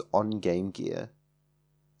 versions on Game Gear,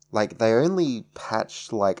 like they only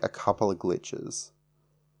patched like a couple of glitches.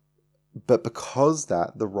 But because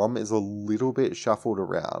the ROM is a little bit shuffled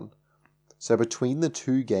around. So between the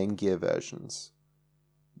 2 Game Gear versions,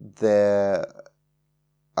 there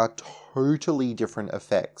are totally different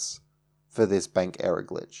effects for this bank error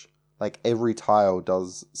glitch. Like every tile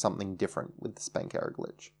does something different with this bank error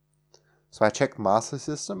glitch. So I checked Master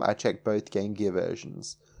System, I checked both Game Gear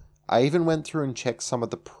versions. I even went through and checked some of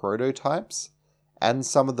the prototypes and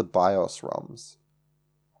some of the BIOS ROMs.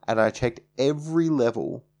 And I checked every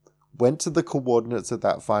level, went to the coordinates of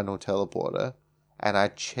that final teleporter, and I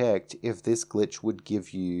checked if this glitch would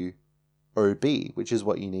give you OB, which is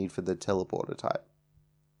what you need for the teleporter type.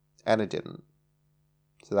 And it didn't.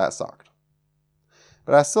 So that sucked.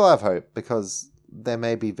 But I still have hope, because there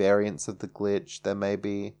may be variants of the glitch, there may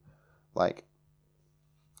be like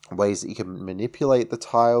ways that you can manipulate the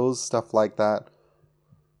tiles, stuff like that.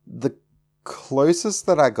 The closest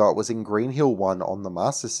that I got was in Green Hill 1 on the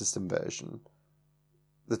Master System version,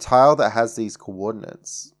 the tile that has these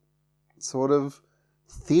coordinates, sort of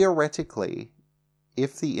theoretically,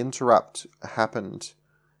 if the interrupt happened,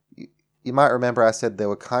 you might remember I said there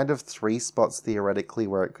were kind of 3 spots theoretically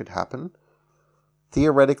where it could happen.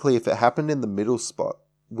 Theoretically, if it happened in the middle spot,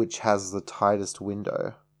 which has the tightest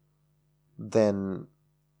window, then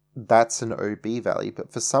that's an OB value.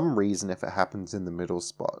 But for some reason, if it happens in the middle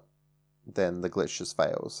spot, then the glitch just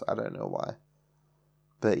fails. I don't know why.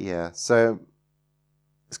 But yeah, so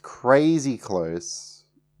it's crazy close.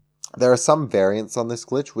 There are some variants on this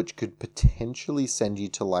glitch which could potentially send you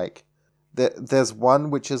to like... There's one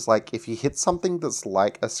which is like, if you hit something that's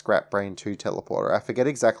like a Scrap Brain 2 teleporter, I forget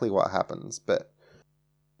exactly what happens, but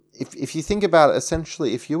if you think about it,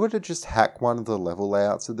 essentially, if you were to just hack one of the level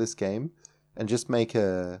layouts of this game and just make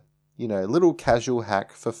a, little casual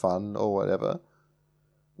hack for fun or whatever,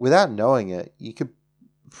 without knowing it, you could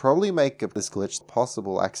probably make this glitch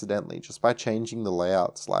possible accidentally just by changing the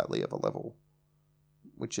layout slightly of a level,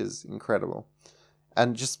 which is incredible.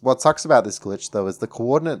 And just what sucks about this glitch, though, is the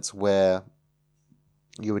coordinates where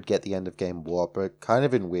you would get the end of game warp are kind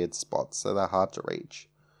of in weird spots, so they're hard to reach.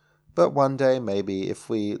 But one day, maybe, if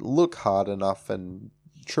we look hard enough and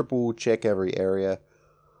triple check every area,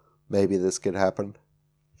 maybe this could happen.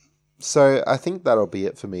 So I think that'll be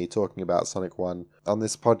it for me talking about Sonic 1 on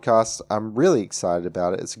this podcast. I'm really excited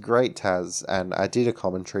about it. It's a great TAS, and I did a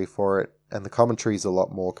commentary for it, and the commentary is a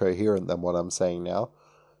lot more coherent than what I'm saying now.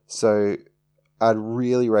 So I'd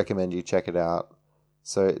really recommend you check it out.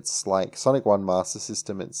 So it's like Sonic 1 Master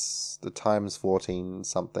System, it's the times 14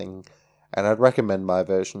 something, and I'd recommend my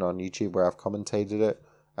version on YouTube where I've commentated it.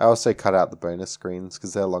 I also cut out the bonus screens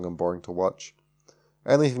because they're long and boring to watch.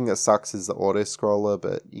 Only thing that sucks is the auto-scroller,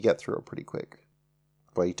 but you get through it pretty quick.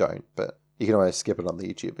 Well, you don't, but you can always skip it on the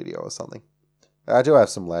YouTube video or something. I do have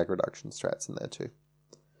some lag reduction strats in there too.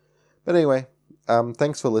 But anyway,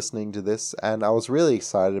 thanks for listening to this, and I was really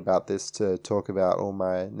excited about this to talk about all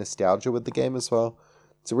my nostalgia with the game as well.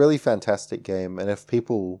 It's a really fantastic game, and if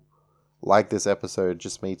people like this episode,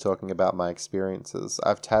 just me talking about my experiences,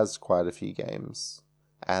 I've TAS'd quite a few games,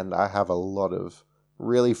 and I have a lot of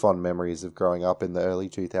really fond memories of growing up in the early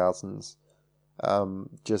 2000s,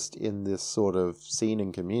 just in this sort of scene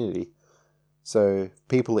and community. So if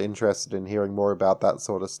people are interested in hearing more about that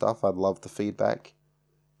sort of stuff, I'd love the feedback.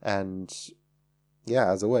 And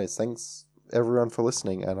yeah, as always, thanks everyone for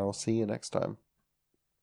listening, and I'll see you next time.